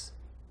effects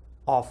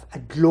of a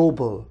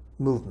global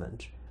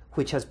movement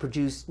which has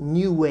produced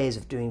new ways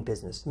of doing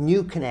business,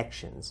 new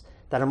connections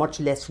that are much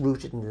less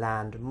rooted in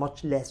land,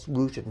 much less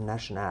rooted in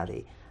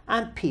nationality,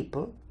 and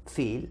people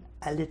feel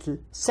a little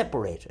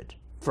separated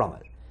from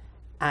it.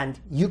 And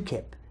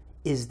UKIP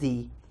is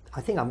the,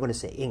 I think I'm going to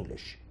say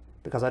English,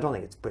 because I don't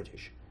think it's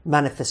British,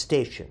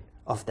 manifestation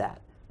of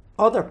that.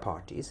 Other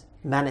parties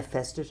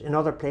manifest it in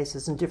other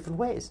places in different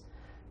ways.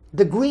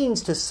 The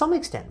Greens, to some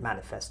extent,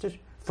 manifested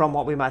from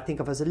what we might think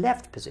of as a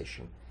left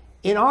position.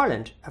 In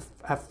Ireland,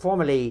 a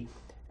formerly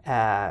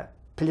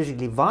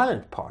politically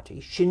violent party,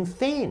 Sinn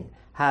Féin,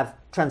 have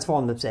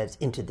transformed themselves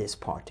into this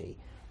party.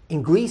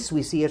 In Greece,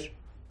 we see it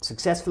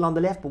successful on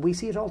the left, but we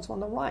see it also on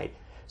the right.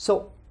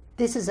 So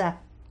this is a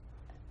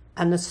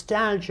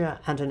nostalgia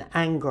and an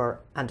anger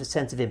and a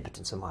sense of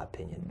impotence, in my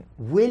opinion.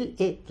 Will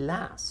it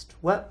last?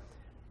 Well,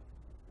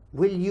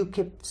 will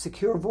UKIP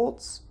secure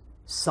votes?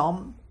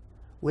 Some.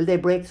 Will they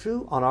break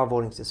through? On our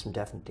voting system,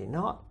 definitely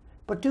not.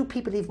 But do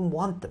people even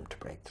want them to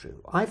break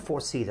through? I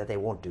foresee that they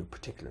won't do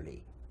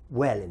particularly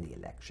well in the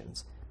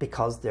elections,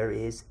 because there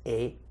is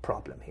a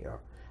problem here.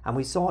 And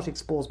we saw it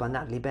exposed by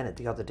Natalie Bennett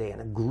the other day in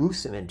a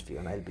gruesome interview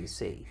on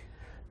LBC.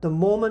 The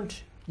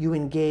moment you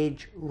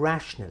engage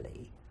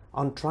rationally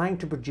on trying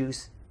to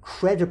produce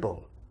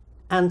credible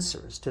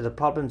answers to the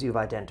problems you've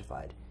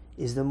identified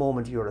is the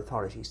moment your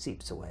authority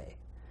seeps away.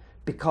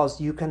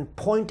 Because you can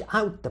point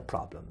out the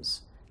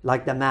problems,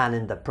 like the man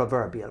in the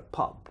proverbial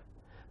pub.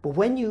 But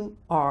when you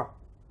are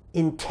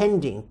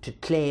intending to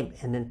claim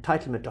an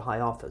entitlement to high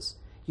office,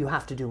 you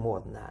have to do more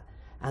than that.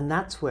 And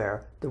that's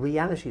where the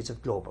realities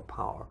of global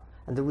power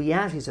and the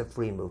realities of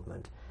free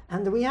movement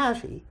and the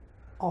reality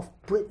of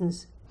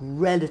Britain's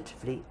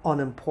relatively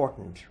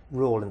unimportant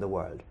role in the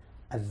world,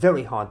 a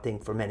very hard thing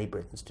for many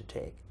Britons to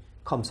take,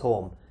 comes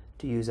home,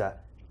 to use a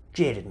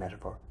jaded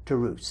metaphor, to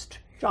roost.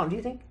 John, do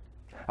you think?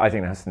 I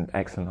think that's an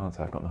excellent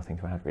answer. I've got nothing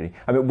to add, really.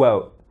 I mean,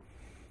 well,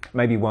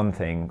 maybe one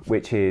thing,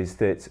 which is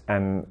that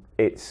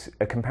it's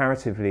a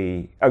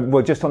comparatively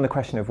just on the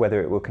question of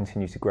whether it will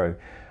continue to grow.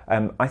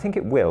 I think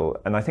it will,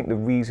 and I think the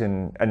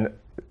reason, and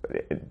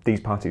these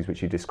parties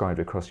which you described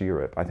across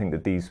Europe, I think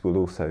that these will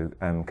also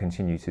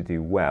continue to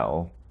do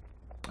well.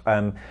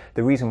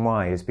 The reason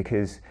why is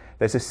because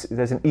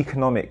there's an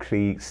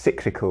economically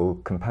cyclical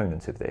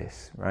component of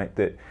this, right?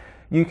 That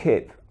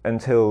UKIP,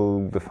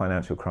 until the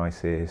financial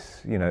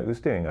crisis, it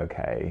was doing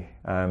okay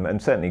and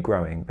certainly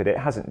growing, but it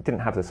didn't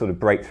have the sort of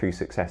breakthrough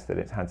success that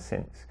it's had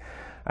since.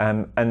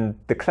 And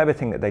the clever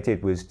thing that they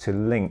did was to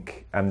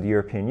link the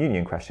European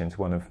Union question to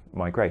one of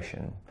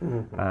migration.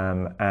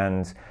 Mm-hmm.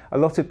 And a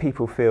lot of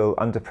people feel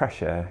under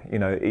pressure.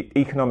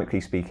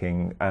 Economically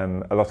speaking,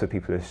 a lot of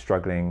people are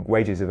struggling.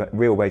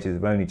 Real wages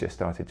have only just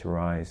started to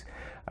rise,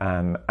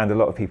 and a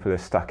lot of people are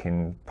stuck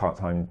in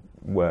part-time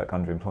work,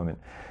 underemployment.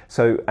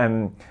 So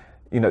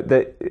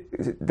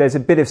there's a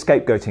bit of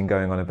scapegoating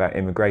going on about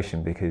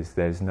immigration because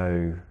there's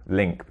no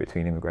link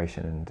between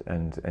immigration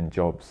and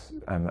jobs,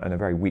 and a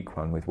very weak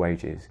one with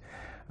wages.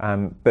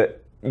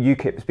 But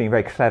UKIP has been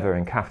very clever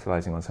in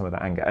capitalising on some of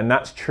that anger, and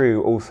that's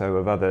true also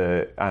of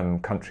other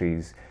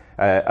countries'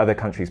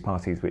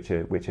 parties which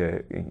are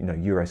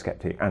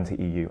Eurosceptic,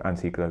 anti-EU,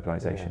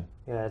 anti-globalisation.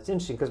 Yeah, it's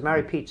interesting because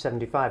Mary Peach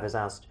 75 has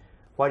asked,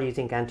 why do you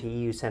think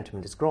anti-EU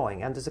sentiment is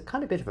growing? And there's a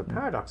kind of bit of a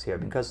paradox here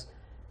because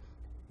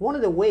one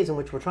of the ways in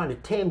which we're trying to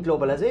tame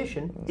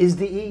globalization is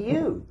the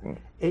EU.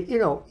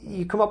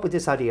 You come up with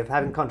this idea of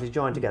having countries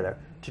join together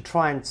to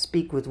try and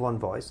speak with one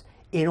voice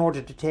in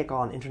order to take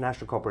on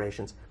international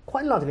corporations.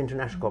 Quite a lot of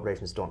international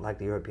corporations don't like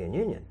the European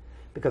Union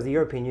because the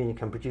European Union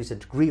can produce a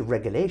degree of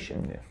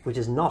regulation which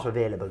is not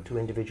available to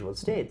individual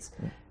states.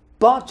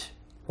 But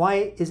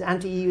why is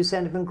anti-EU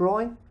sentiment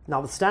growing?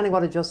 Notwithstanding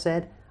what I just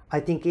said, I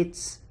think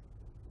it's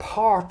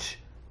part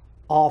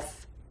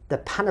of the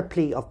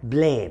panoply of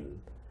blame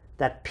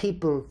that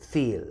people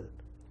feel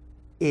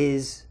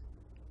is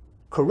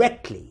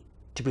correctly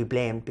to be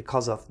blamed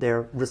because of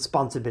their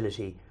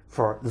responsibility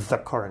for the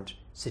current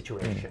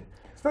situation.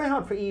 It's very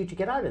hard for EU to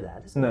get out of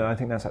that, isn't it? No, I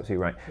think that's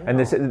absolutely right. No.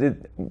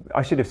 And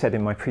I should have said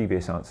in my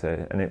previous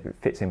answer, and it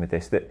fits in with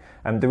this, that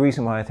the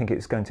reason why I think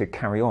it's going to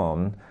carry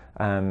on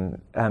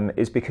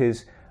is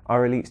because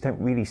our elites don't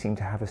really seem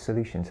to have a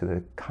solution to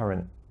the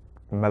current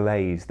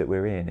malaise that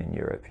we're in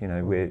Europe.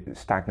 We're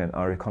stagnant,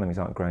 our economies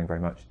aren't growing very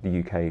much, the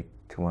UK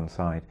to one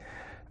side.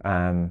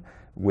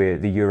 Where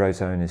the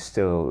Eurozone is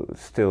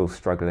still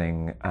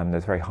struggling.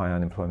 There's very high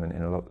unemployment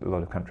in a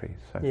lot of countries.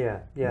 So.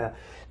 Yeah.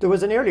 There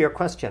was an earlier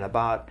question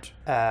about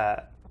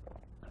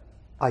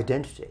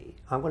identity.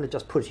 I'm going to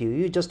just put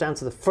you just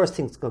answer the first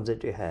thing that comes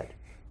into your head.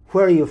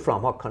 Where are you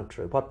from? What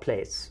country? What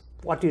place?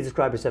 What do you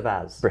describe yourself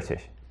as?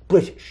 British.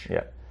 British.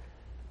 Yeah.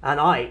 And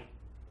I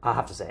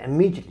have to say,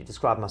 immediately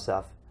describe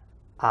myself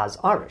as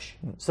Irish.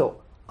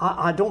 So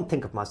I don't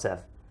think of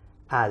myself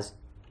as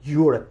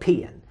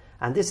European.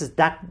 And this is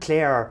that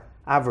Claire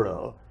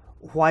Averill.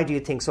 Why do you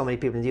think so many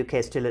people in the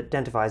UK still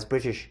identify as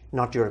British,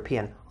 not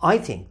European? I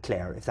think,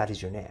 Claire, if that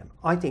is your name,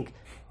 I think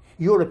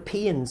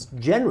Europeans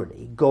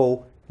generally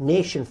go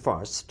nation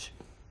first,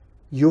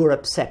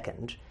 Europe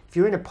second. If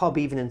you're in a pub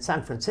even in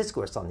San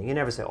Francisco or something, you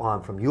never say,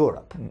 I'm from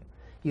Europe.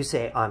 You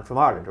say, I'm from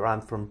Ireland or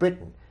I'm from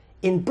Britain.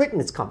 In Britain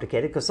it's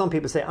complicated because some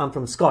people say, I'm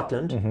from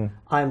Scotland,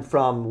 I'm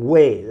from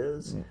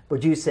Wales,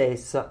 but you say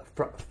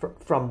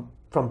from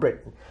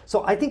Britain.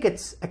 So I think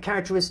it's a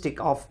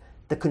characteristic of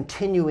the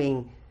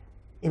continuing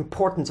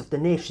importance of the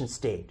nation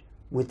state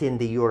within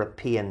the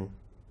European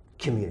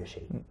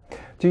community.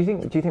 Do you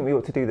think we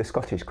ought to do the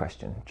Scottish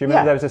question? Do you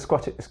remember there was a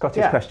Scottish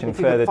question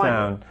further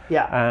down?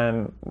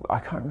 I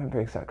can't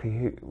remember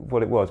exactly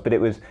what it was, but it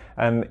was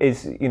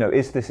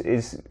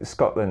is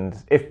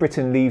Scotland, if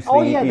Britain leaves the EU?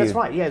 Oh yeah, that's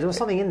right. Yeah, there was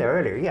something in there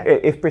earlier. Yeah.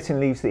 If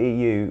Britain leaves the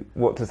EU,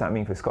 what does that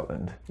mean for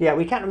Scotland? Yeah,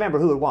 we can't remember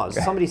who it was.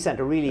 Somebody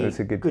sent a really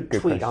good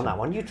tweet question on that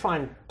one. You try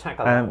and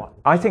tackle that one.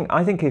 I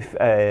think if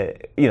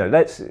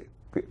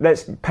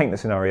let's paint the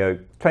scenario.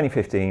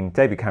 2015,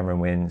 David Cameron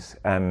wins.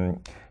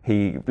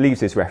 He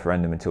leaves his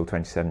referendum until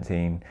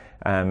 2017.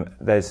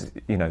 There's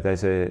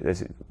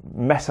a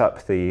mess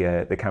up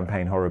the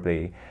campaign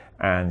horribly,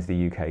 and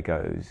the UK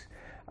goes.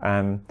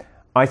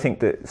 I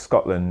think that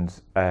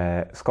Scotland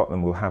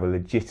will have a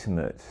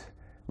legitimate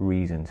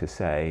reason to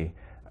say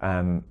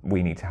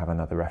we need to have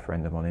another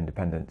referendum on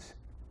independence,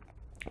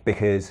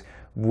 because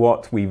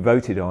what we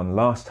voted on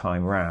last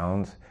time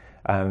round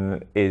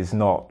is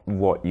not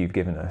what you've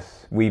given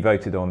us. We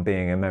voted on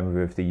being a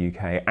member of the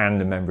UK and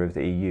a member of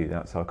the EU.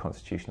 That's our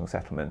constitutional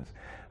settlement.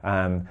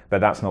 But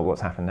that's not what's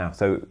happened now.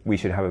 So we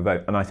should have a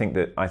vote. And I think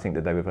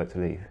that they would vote to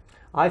leave.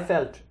 I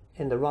felt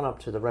in the run-up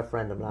to the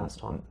referendum last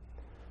time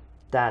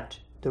that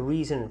the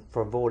reason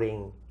for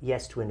voting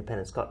yes to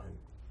independent Scotland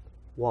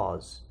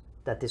was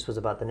that this was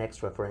about the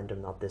next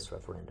referendum, not this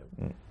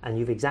referendum. And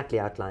you've exactly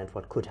outlined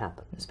what could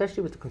happen,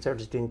 especially with the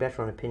Conservatives doing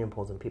better on opinion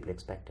polls than people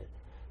expected.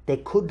 They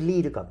could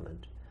lead a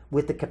government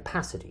with the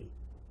capacity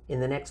in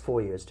the next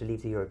 4 years to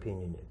leave the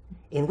European Union,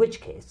 in which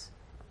case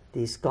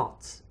the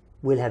Scots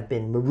will have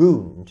been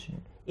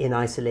marooned in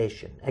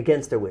isolation,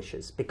 against their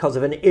wishes, because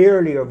of an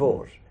earlier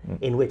vote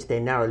in which they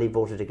narrowly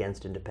voted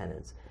against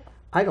independence,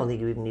 I don't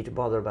think you even need to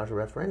bother about a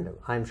referendum.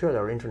 I'm sure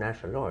there are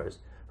international lawyers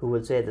who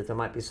will say that there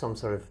might be some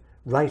sort of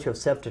right of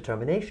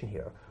self-determination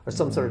here, or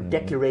some sort of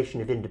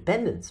declaration of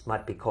independence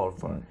might be called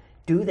for.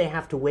 Do they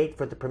have to wait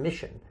for the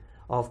permission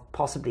of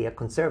possibly a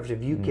conservative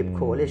UKIP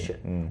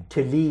coalition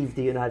to leave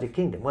the United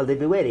Kingdom? Well, they'd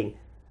be waiting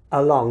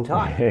a long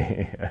time.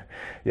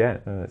 Yeah,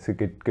 that's a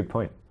good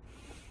point.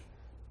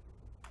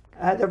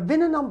 There have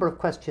been a number of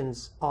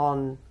questions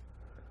on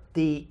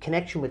the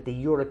connection with the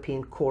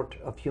European Court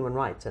of Human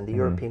Rights and the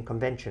European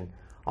Convention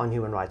on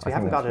Human Rights. We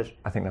haven't got it.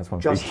 I think that's one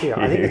just for you.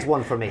 here. I think it's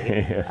one for me.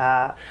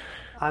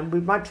 And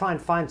we might try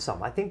and find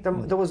some. I think there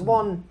was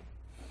one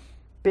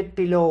bit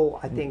below.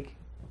 I think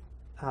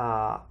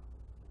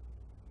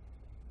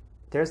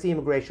there's the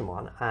immigration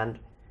one, and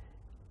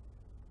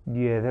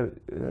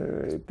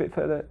a bit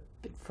further.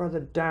 Bit further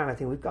down, I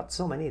think we've got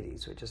so many of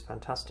these, which is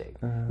fantastic.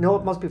 No,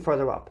 it must be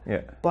further up. Yeah.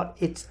 But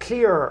it's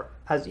clear,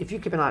 as if you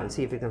keep an eye and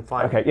see if you can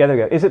find it. Okay, yeah, there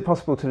we go. Is it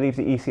possible to leave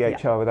the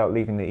ECHR without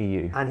leaving the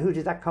EU? And who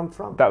did that come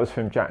from? That was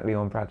from Jack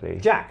Leon Bradley.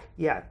 Jack,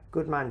 yeah,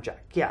 good man,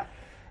 Jack, yeah.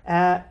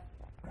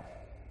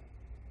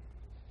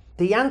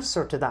 The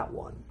answer to that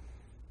one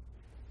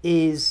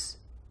is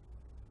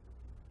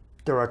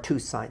there are two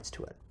sides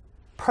to it.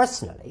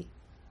 Personally,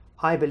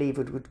 I believe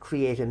it would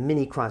create a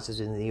mini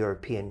crisis in the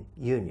European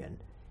Union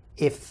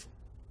if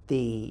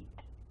the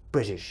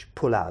British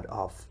pull out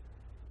of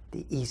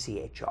the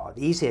ECHR.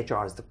 The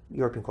ECHR is the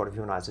European Court of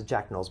Human Rights, as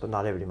Jack knows, but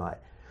not everybody might,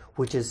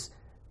 which is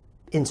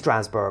in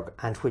Strasbourg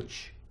and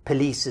which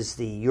polices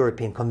the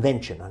European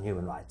Convention on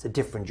Human Rights, a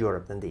different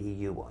Europe than the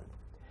EU one.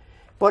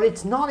 But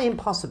it's not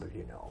impossible,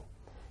 you know,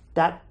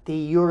 that the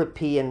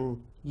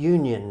European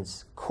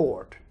Union's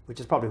court,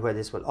 which is probably where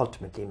this will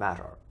ultimately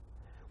matter,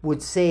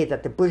 would say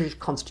that the British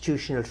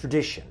constitutional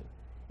tradition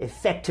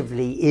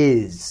effectively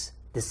is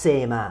the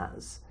same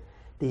as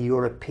the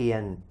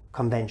European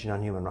Convention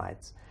on Human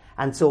Rights.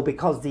 And so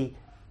because the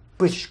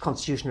British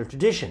constitutional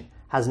tradition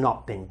has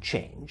not been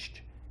changed,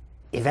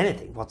 if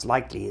anything, what's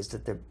likely is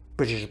that the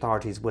British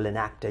authorities will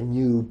enact a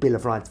new Bill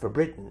of Rights for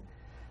Britain.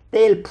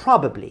 They'll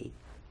probably,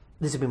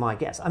 this would be my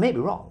guess, I may be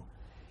wrong,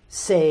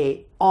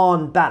 say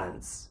on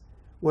balance,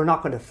 we're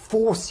not going to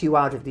force you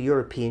out of the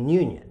European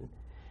Union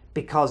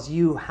because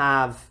you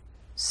have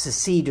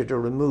seceded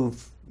or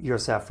removed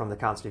yourself from the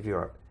Council of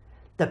Europe.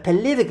 The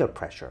political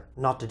pressure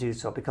not to do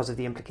so because of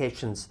the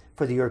implications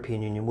for the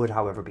European Union would,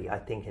 however, be, I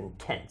think,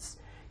 intense.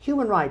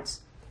 Human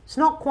rights, it's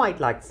not quite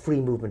like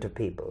free movement of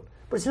people,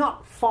 but it's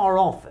not far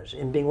off it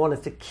in being one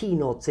of the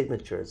keynote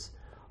signatures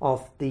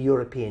of the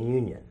European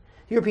Union.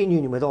 The European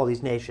Union, with all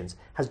these nations,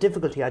 has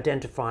difficulty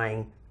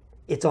identifying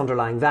its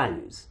underlying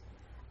values.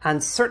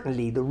 And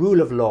certainly the rule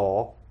of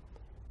law,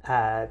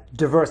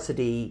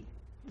 diversity,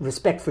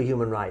 respect for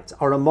human rights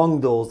are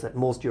among those that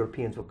most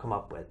Europeans would come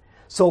up with.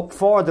 So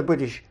for the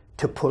British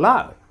to pull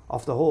out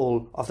of the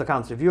whole of the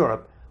Council of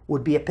Europe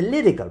would be a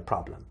political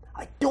problem.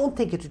 I don't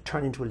think it would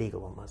turn into a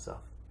legal one myself.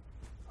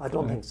 I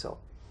don't think so.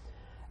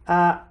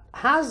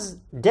 Has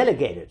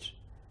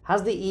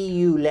the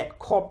EU let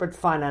corporate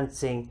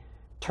financing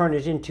turn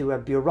it into a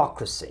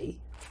bureaucracy?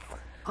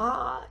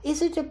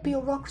 Is it a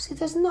bureaucracy?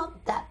 There's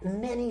not that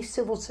many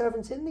civil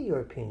servants in the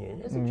European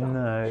Union, is it, John?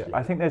 No,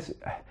 I think there's...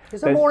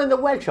 Is there more in the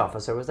Welsh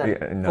office, or was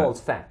that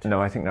false fact?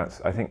 No, I think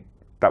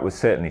that was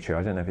certainly true.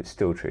 I don't know if it's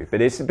still true, but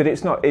it's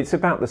not. It's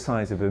about the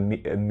size of a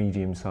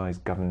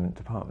medium-sized government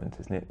department,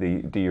 isn't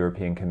it? The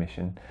European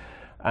Commission.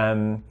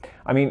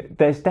 I mean,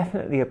 there's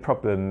definitely a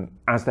problem,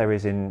 as there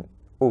is in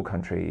all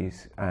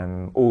countries,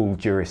 all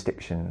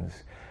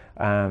jurisdictions,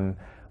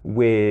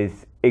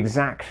 with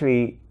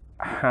exactly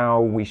how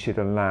we should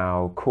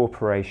allow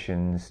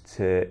corporations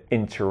to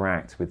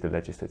interact with the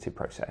legislative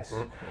process.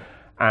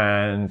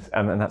 And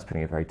that's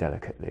putting it very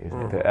delicately,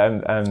 isn't it?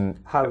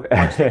 How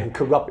much they can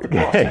corrupt the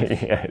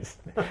process. Yes.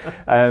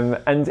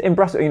 And in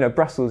Brussels,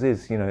 Brussels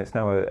is, it's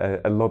now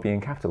a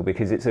lobbying capital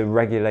because it's a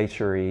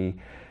regulatory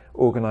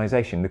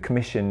organisation. The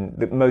Commission,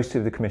 most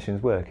of the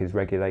Commission's work is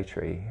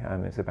regulatory.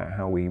 It's about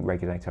how we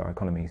regulate our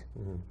economies.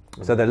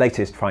 Mm-hmm. So the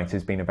latest fight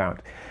has been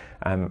about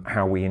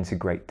how we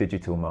integrate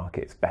digital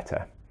markets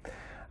better.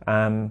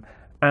 And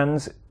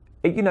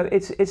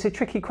it's a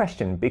tricky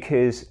question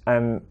because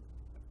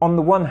on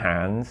the one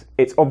hand,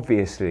 it's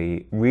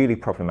obviously really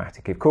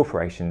problematic if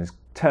corporations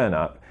turn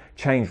up,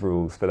 change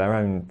rules for their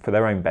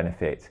own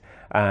benefit,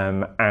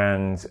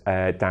 and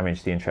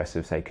damage the interests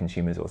of, say,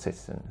 consumers or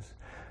citizens.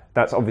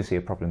 That's obviously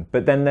a problem.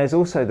 But then there's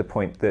also the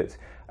point that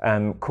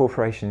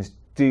corporations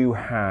do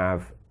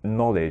have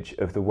knowledge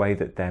of the way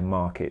that their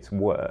markets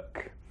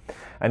work.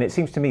 And it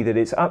seems to me that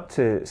it's up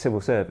to civil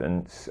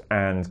servants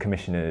and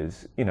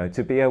commissioners,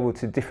 to be able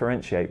to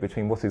differentiate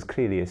between what is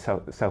clearly a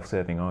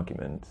self-serving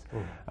argument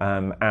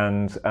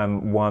and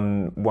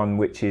one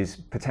which is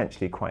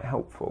potentially quite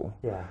helpful.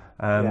 Yeah.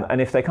 And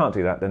if they can't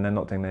do that, then they're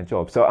not doing their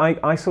job. So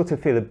I sort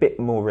of feel a bit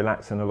more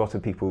relaxed than a lot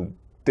of people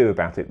do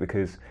about it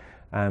because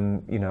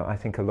I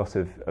think a lot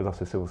of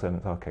civil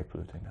servants are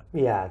capable of doing that.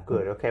 Yeah,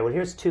 good. Okay, well,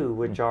 here's two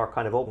which are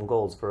kind of open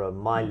goals for a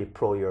mildly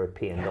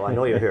pro-European, though I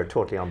know you're here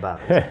totally on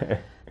balance.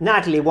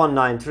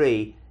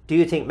 Natalie193, do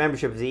you think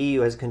membership of the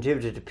EU has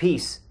contributed to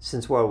peace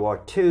since World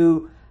War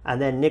II? And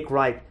then Nick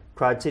Wright,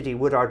 Crowd City,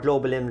 would our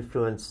global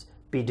influence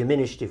be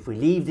diminished if we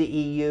leave the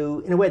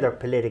EU? In a way, they're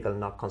political,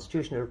 not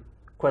constitutional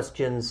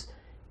questions.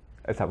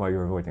 Is that why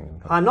you're avoiding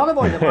them? I'm not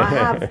avoiding them. I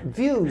have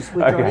views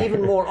which are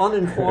even more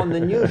uninformed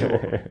than usual.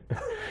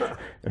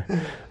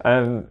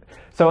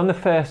 So on the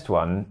first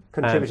one...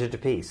 Contributed to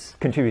peace.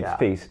 Contributed to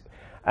peace.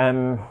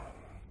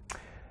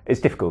 It's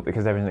difficult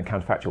because there isn't a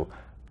counterfactual.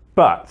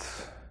 But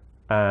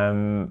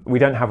we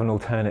don't have an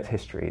alternate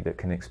history that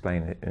can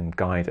explain it and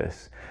guide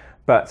us.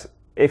 But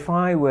if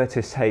I were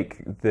to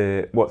take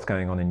what's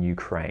going on in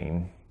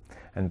Ukraine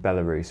and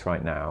Belarus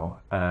right now,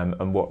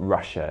 and what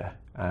Russia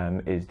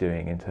is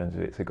doing in terms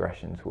of its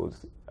aggression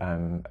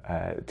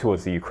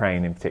towards the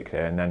Ukraine in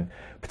particular, and then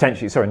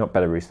potentially, sorry, not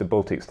Belarus, the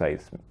Baltic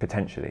states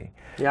potentially.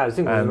 Yeah, I was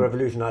thinking of the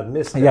revolution I'd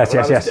missed. Yes.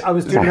 I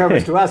was too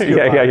nervous to ask you.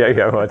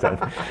 Yeah. Well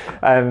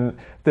done.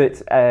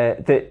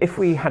 That if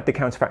we had the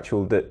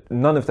counterfactual that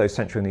none of those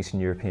Central and Eastern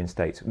European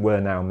states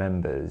were now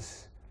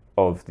members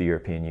of the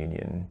European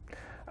Union,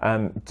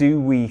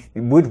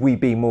 would we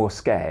be more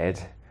scared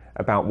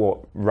about what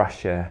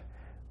Russia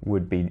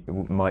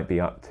might be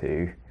up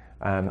to?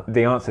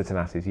 The answer to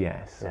that is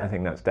yes. Yeah. I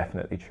think that's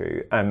definitely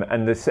true. And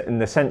in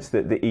the sense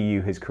that the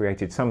EU has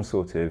created some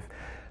sort of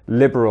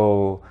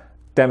liberal,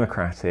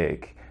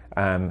 democratic,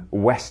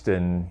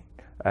 Western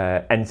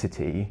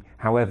entity,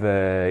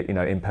 however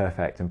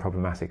imperfect and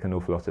problematic an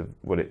awful lot of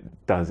what it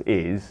does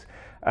is,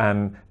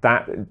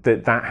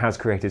 that has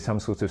created some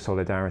sort of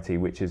solidarity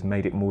which has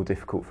made it more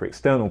difficult for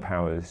external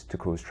powers to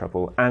cause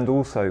trouble, and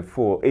also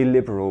for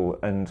illiberal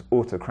and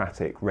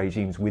autocratic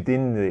regimes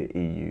within the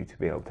EU to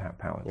be able to have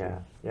power.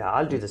 Yeah,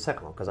 I'll do the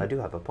second one because I do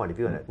have a point of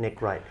view on it.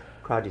 Nick Wright,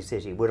 Crowdy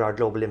City, would our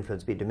global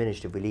influence be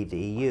diminished if we leave the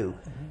EU?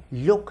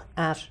 Mm-hmm. Look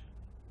at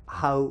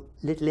how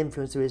little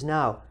influence there is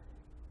now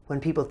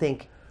when people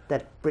think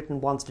that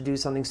Britain wants to do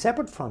something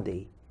separate from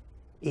the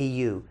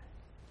EU.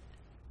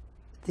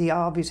 The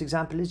obvious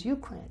example is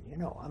Ukraine.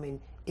 I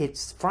mean,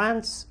 it's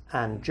France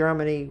and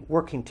Germany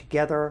working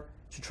together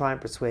to try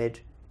and persuade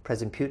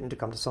President Putin to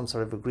come to some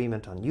sort of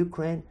agreement on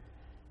Ukraine.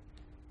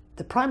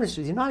 The Prime Minister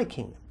of the United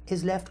Kingdom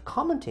is left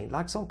commenting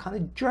like some kind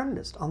of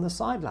journalist on the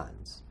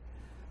sidelines.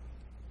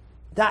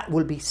 That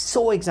will be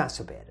so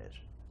exacerbated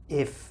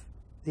if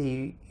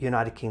the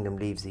United Kingdom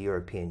leaves the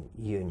European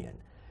Union.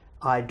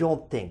 I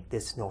don't think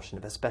this notion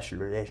of a special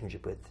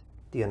relationship with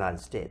the United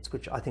States,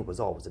 which I think was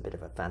always a bit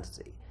of a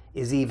fantasy,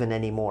 is even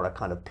any more a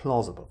kind of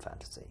plausible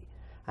fantasy.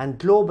 And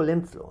global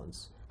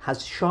influence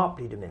has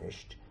sharply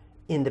diminished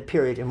in the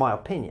period, in my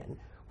opinion,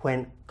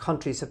 when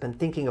countries have been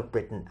thinking of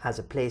Britain as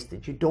a place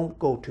that you don't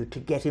go to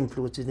get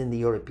influence within the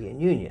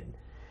European Union.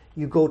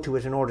 You go to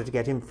it in order to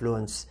get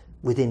influence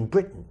within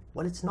Britain.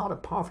 Well, it's not a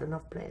powerful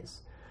enough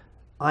place.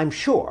 I'm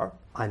sure,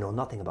 I know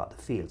nothing about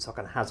the field, so I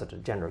can hazard a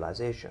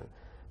generalisation,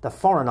 the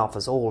Foreign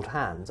Office old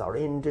hands are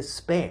in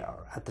despair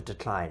at the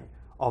decline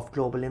of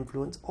global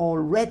influence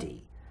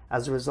already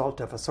as a result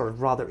of a sort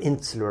of rather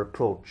insular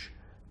approach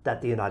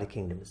that the United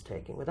Kingdom is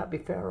taking. Would that be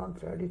fair or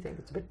unfair, do you think?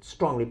 It's a bit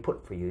strongly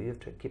put for you. You have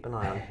to keep an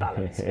eye on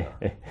balance.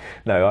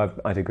 No,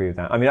 I'd agree with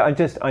that. I mean, I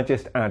just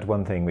add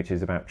one thing, which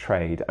is about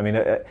trade. I mean,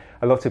 a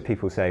lot of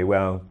people say,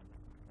 well,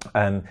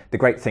 the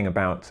great thing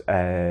about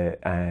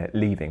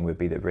leaving would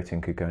be that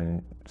Britain could go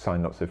and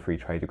sign lots of free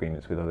trade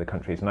agreements with other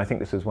countries. And I think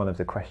this was one of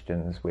the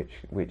questions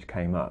which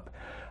came up.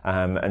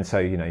 And so,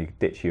 you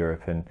ditch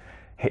Europe and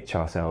hitch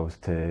ourselves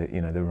to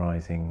the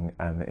rising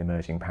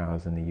emerging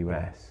powers in the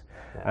US.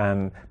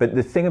 Yeah. But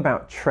the thing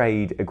about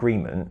trade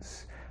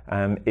agreements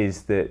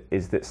is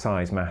that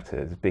size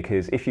matters,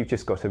 because if you've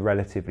just got a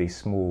relatively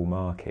small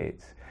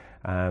market,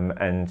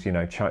 and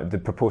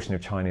the proportion of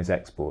China's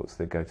exports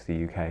that go to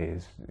the UK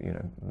is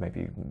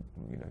maybe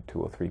 2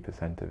 or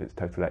 3% of its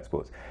total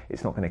exports,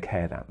 it's not going to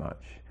care that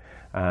much.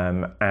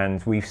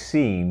 And we've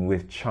seen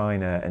with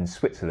China and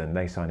Switzerland,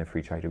 they signed a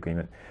free trade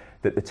agreement,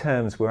 that the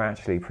terms were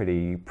actually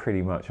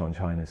pretty much on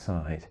China's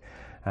side.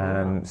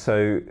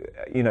 So,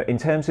 in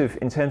terms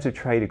of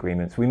trade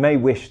agreements, we may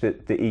wish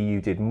that the EU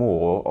did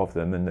more of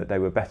them and that they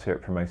were better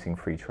at promoting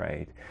free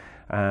trade.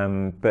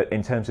 But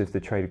in terms of the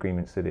trade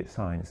agreements that it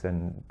signs,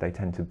 then they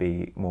tend to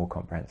be more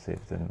comprehensive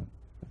than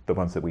the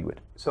ones that we would.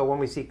 So when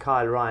we see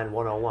Kyle Ryan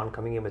 101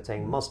 coming in with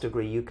saying, must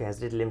agree UK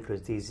has little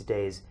influence these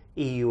days,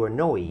 EU or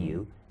no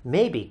EU,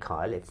 maybe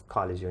Kyle, if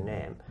Kyle is your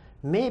name,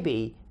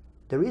 maybe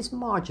there is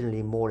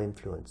marginally more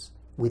influence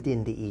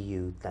within the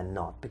EU than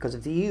not. Because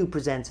if the EU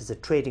presents as a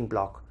trading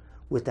bloc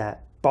with a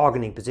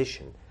bargaining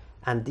position,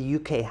 and the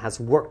UK has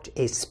worked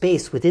a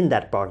space within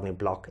that bargaining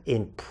bloc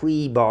in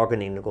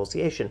pre-bargaining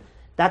negotiation,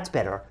 that's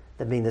better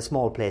than being the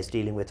small place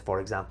dealing with,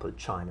 for example,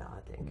 China, I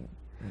think.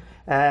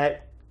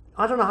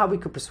 I don't know how we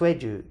could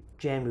persuade you,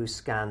 Jamie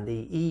Scan.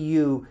 The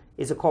EU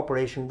is a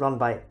corporation run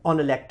by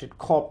unelected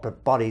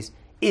corporate bodies.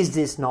 Is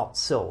this not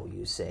so,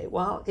 you say?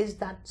 Well, is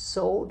that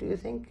so, do you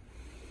think?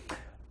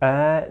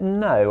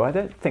 No, I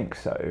don't think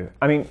so.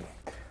 I mean,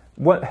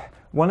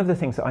 one of the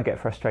things that I get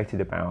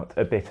frustrated about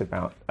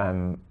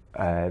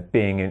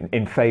being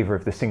in favour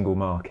of the single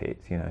market,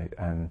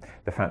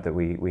 the fact that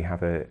we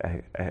have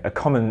a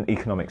common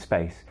economic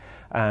space,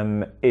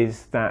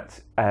 is that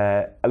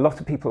a lot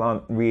of people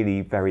aren't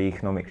really very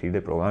economically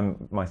liberal.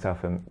 I'm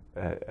myself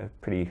a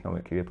pretty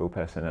economically liberal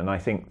person, and I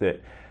think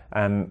that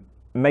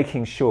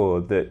making sure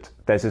that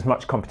there's as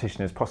much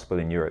competition as possible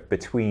in Europe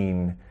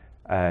between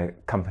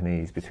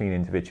companies, between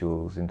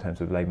individuals in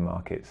terms of labour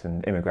markets,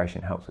 and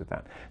immigration helps with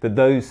that. That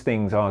those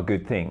things are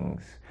good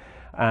things.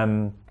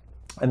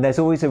 And there's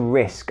always a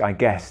risk, I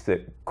guess,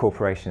 that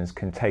corporations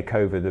can take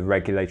over the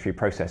regulatory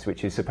process,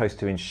 which is supposed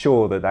to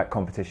ensure that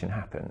competition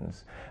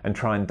happens and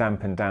try and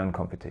dampen down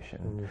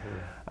competition.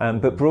 Mm-hmm.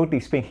 But broadly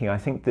speaking, I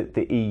think that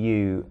the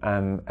EU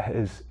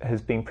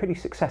has been pretty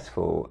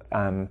successful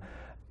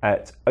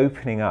at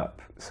opening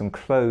up some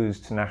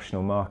closed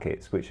national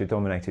markets, which are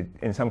dominated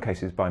in some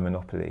cases by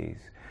monopolies,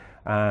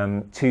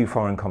 to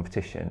foreign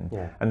competition,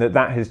 and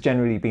that has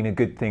generally been a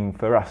good thing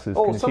for us as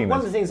consumers. So one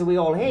of the things that we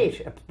all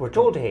hate, we're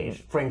told to hate,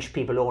 French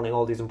people owning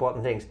all these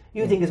important things,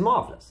 you think is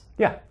marvellous?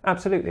 Yeah,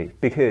 absolutely.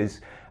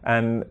 Because,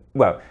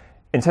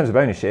 in terms of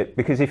ownership,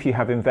 because if you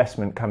have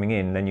investment coming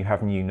in, then you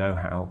have new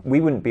know-how.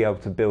 We wouldn't be able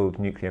to build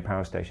nuclear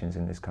power stations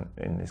in this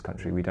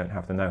country. We don't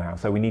have the know-how,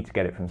 so we need to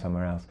get it from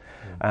somewhere else.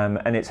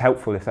 And it's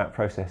helpful if that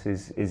process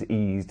is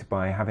eased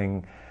by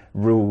having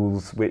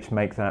rules which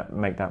make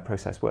that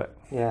process work.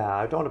 Yeah,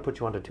 I don't want to put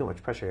you under too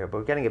much pressure here, but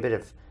we're getting a bit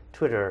of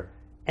Twitter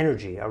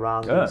energy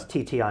around these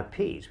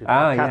TTIPs. We've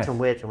got Catherine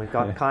Witt and we've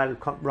got Kyle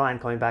Ryan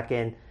coming back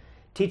in.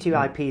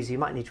 TTIPs, you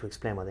might need to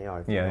explain what they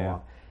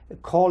are.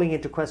 Calling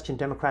into question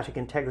democratic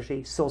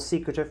integrity, so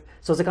secretive.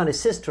 So it's a kind of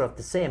sister of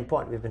the same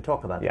point we've been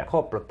talking about, the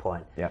corporate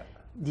point. Yeah.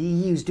 The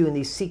EU's doing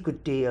these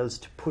secret deals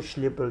to push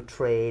liberal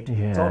trade.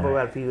 It's all very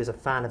well for you as a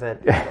fan of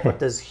it, but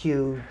there's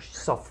huge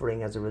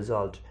suffering as a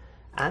result.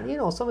 And,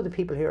 some of the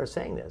people here are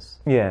saying this.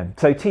 Yeah,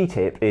 so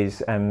TTIP is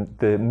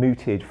the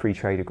mooted free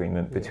trade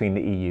agreement between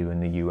the EU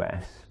and the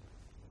US.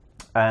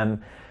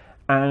 And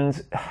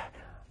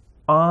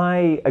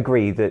I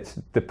agree that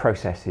the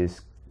process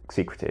is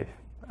secretive.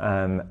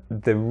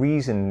 The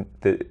reason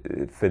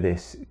for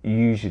this,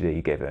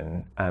 usually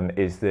given,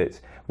 is that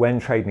when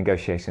trade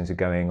negotiations are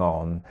going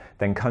on,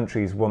 then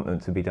countries want them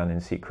to be done in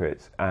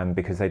secret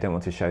because they don't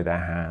want to show their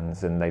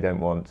hands, and they don't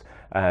want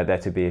there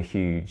to be a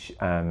huge,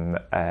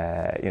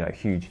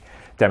 huge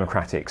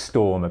democratic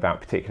storm about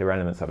particular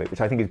elements of it,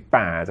 which I think is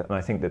bad, and I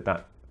think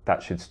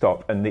that should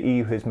stop. And the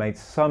EU has made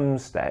some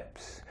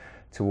steps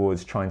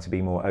towards trying to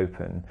be more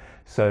open.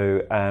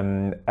 So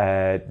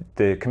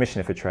the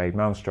Commissioner for Trade,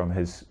 Malmström,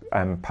 has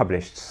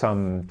published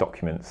some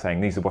documents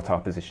saying these are what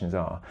our positions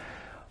are.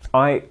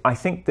 I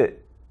think that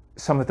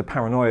some of the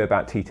paranoia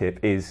about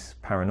TTIP is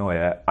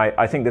paranoia.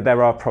 I think that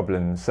there are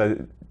problems.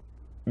 So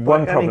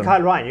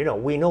Kyle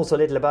Ryan, we know so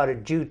little about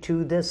it due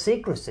to the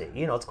secrecy.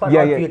 It's quite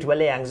hard for you to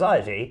allay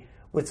anxiety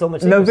with so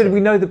much secrecy.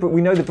 No, but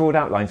we know the broad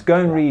outlines. Go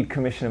and read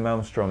Commissioner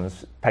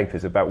Malmström's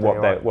papers about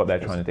what they're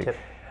trying to do.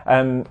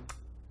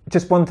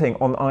 Just one thing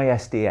on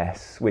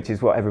ISDS, which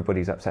is what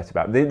everybody's upset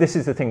about. This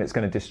is the thing that's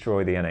going to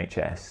destroy the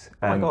NHS.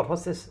 Oh my God,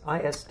 what's this?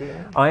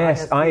 ISDS?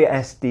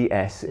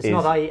 ISDS It's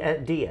not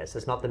IDS,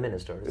 it's not the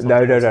minister. No.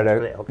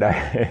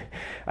 Okay.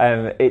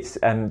 No. It's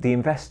the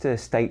Investor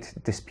State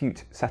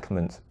Dispute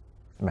Settlement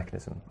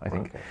Mechanism, I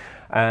think. Okay.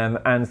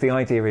 And the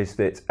idea is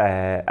that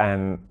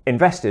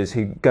investors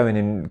who go and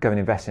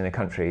invest in a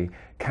country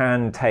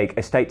can take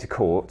a state to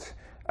court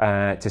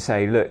to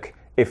say, look,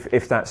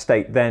 if that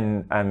state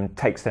then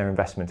takes their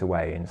investment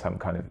away in some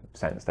kind of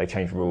sense, they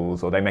change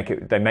rules or they make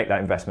that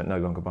investment no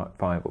longer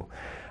viable,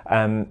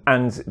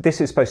 and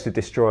this is supposed to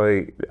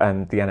destroy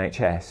the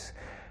NHS.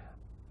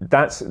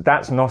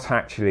 That's not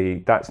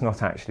actually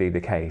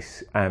the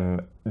case.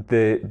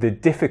 The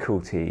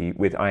difficulty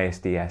with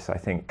ISDS, I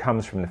think,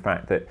 comes from the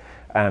fact that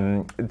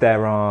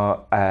there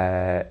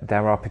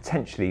are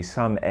potentially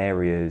some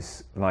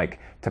areas like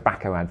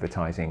tobacco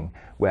advertising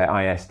where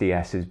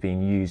ISDS is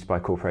being used by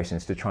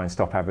corporations to try and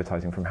stop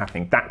advertising from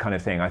happening. That kind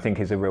of thing, I think,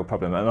 is a real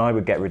problem, and I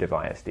would get rid of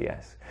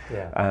ISDS.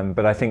 Yeah.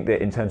 But I think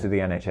that in terms of the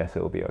NHS,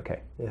 it will be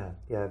okay.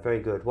 Yeah, very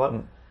good.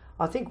 Well,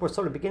 I think we're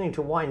sort of beginning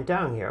to wind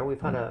down here. We've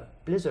had a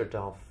blizzard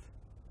of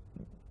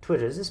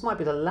Twitters. This might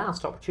be the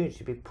last opportunity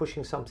to be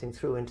pushing something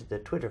through into the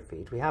Twitter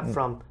feed. We have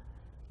from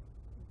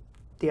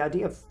the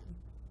idea of,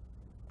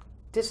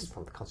 this is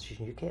from the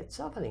Constitution UK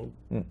itself, I think.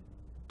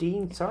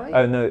 Dean, sorry?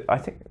 Oh, no, I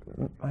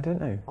don't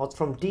know. Oh, it's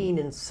from Dean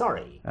in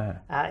Surrey.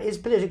 Is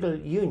political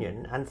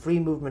union and free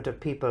movement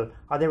of people,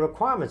 are there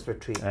requirements for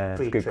free trade?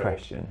 That's a good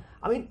question.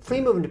 I mean, free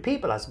movement of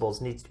people, I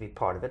suppose, needs to be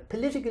part of it.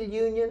 Political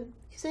union,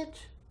 is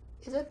it,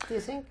 do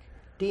you think?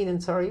 Dean in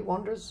Surrey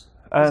wonders.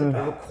 Is it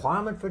a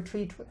requirement for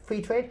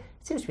free trade? It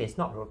seems to me it's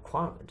not a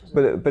requirement, isn't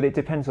it? But it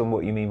depends on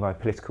what you mean by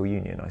political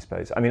union, I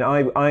suppose. I mean,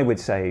 I would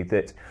say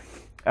that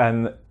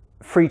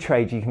free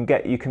trade,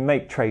 you can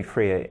make trade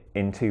freer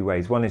in two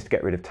ways. One is to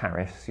get rid of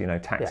tariffs,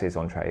 taxes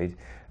on trade.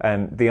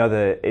 The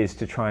other is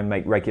to try and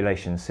make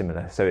regulations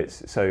similar.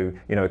 So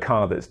a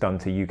car that's done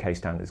to UK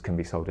standards can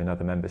be sold in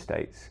other member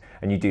states,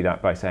 and you do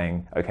that by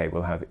saying, okay,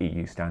 we'll have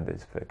EU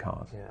standards for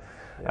cars.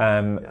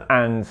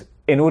 And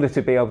in order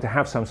to be able to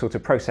have some sort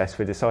of process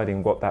for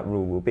deciding what that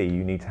rule will be,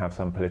 you need to have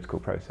some political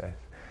process.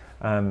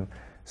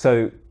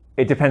 So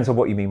it depends on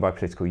what you mean by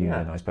political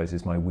union, I suppose,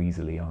 is my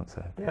weaselly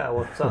answer. Yeah,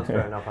 well, it sounds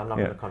fair enough. I'm not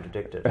going to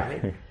contradict it.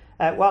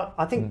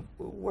 I think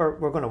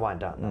we're going to wind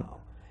down now.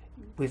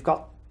 We've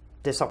got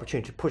this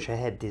opportunity to push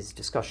ahead these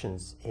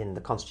discussions in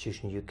the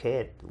Constitution UK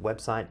at the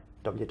website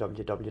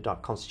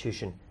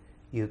www.constitution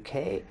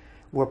UK.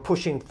 We're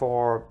pushing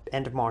for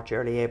end of March,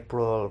 early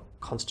April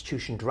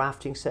Constitution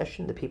drafting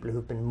session. The people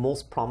who've been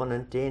most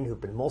prominent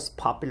who've been most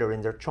popular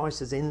in their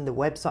choices in the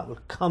website will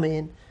come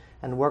in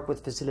and work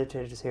with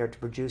facilitators here to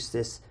produce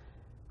this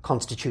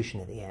Constitution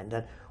in the end.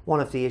 And one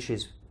of the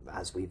issues,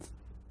 as we've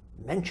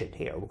mentioned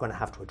here, we're going to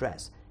have to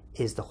address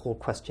is the whole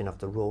question of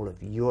the role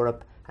of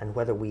Europe and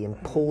whether we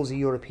impose a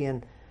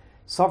European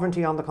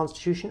sovereignty on the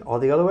Constitution or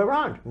the other way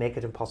around, make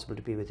it impossible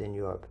to be within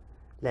Europe.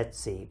 Let's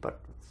see.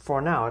 But for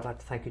now, I'd like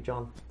to thank you,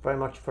 John, very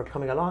much for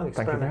coming along,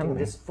 experimenting with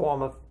this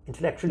form of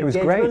intellectual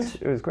engagement.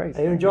 It was great.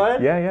 You enjoy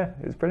it? Yeah,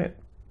 it was brilliant.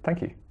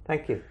 Thank you.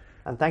 Thank you.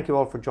 And thank you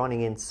all for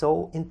joining in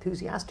so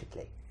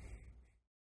enthusiastically.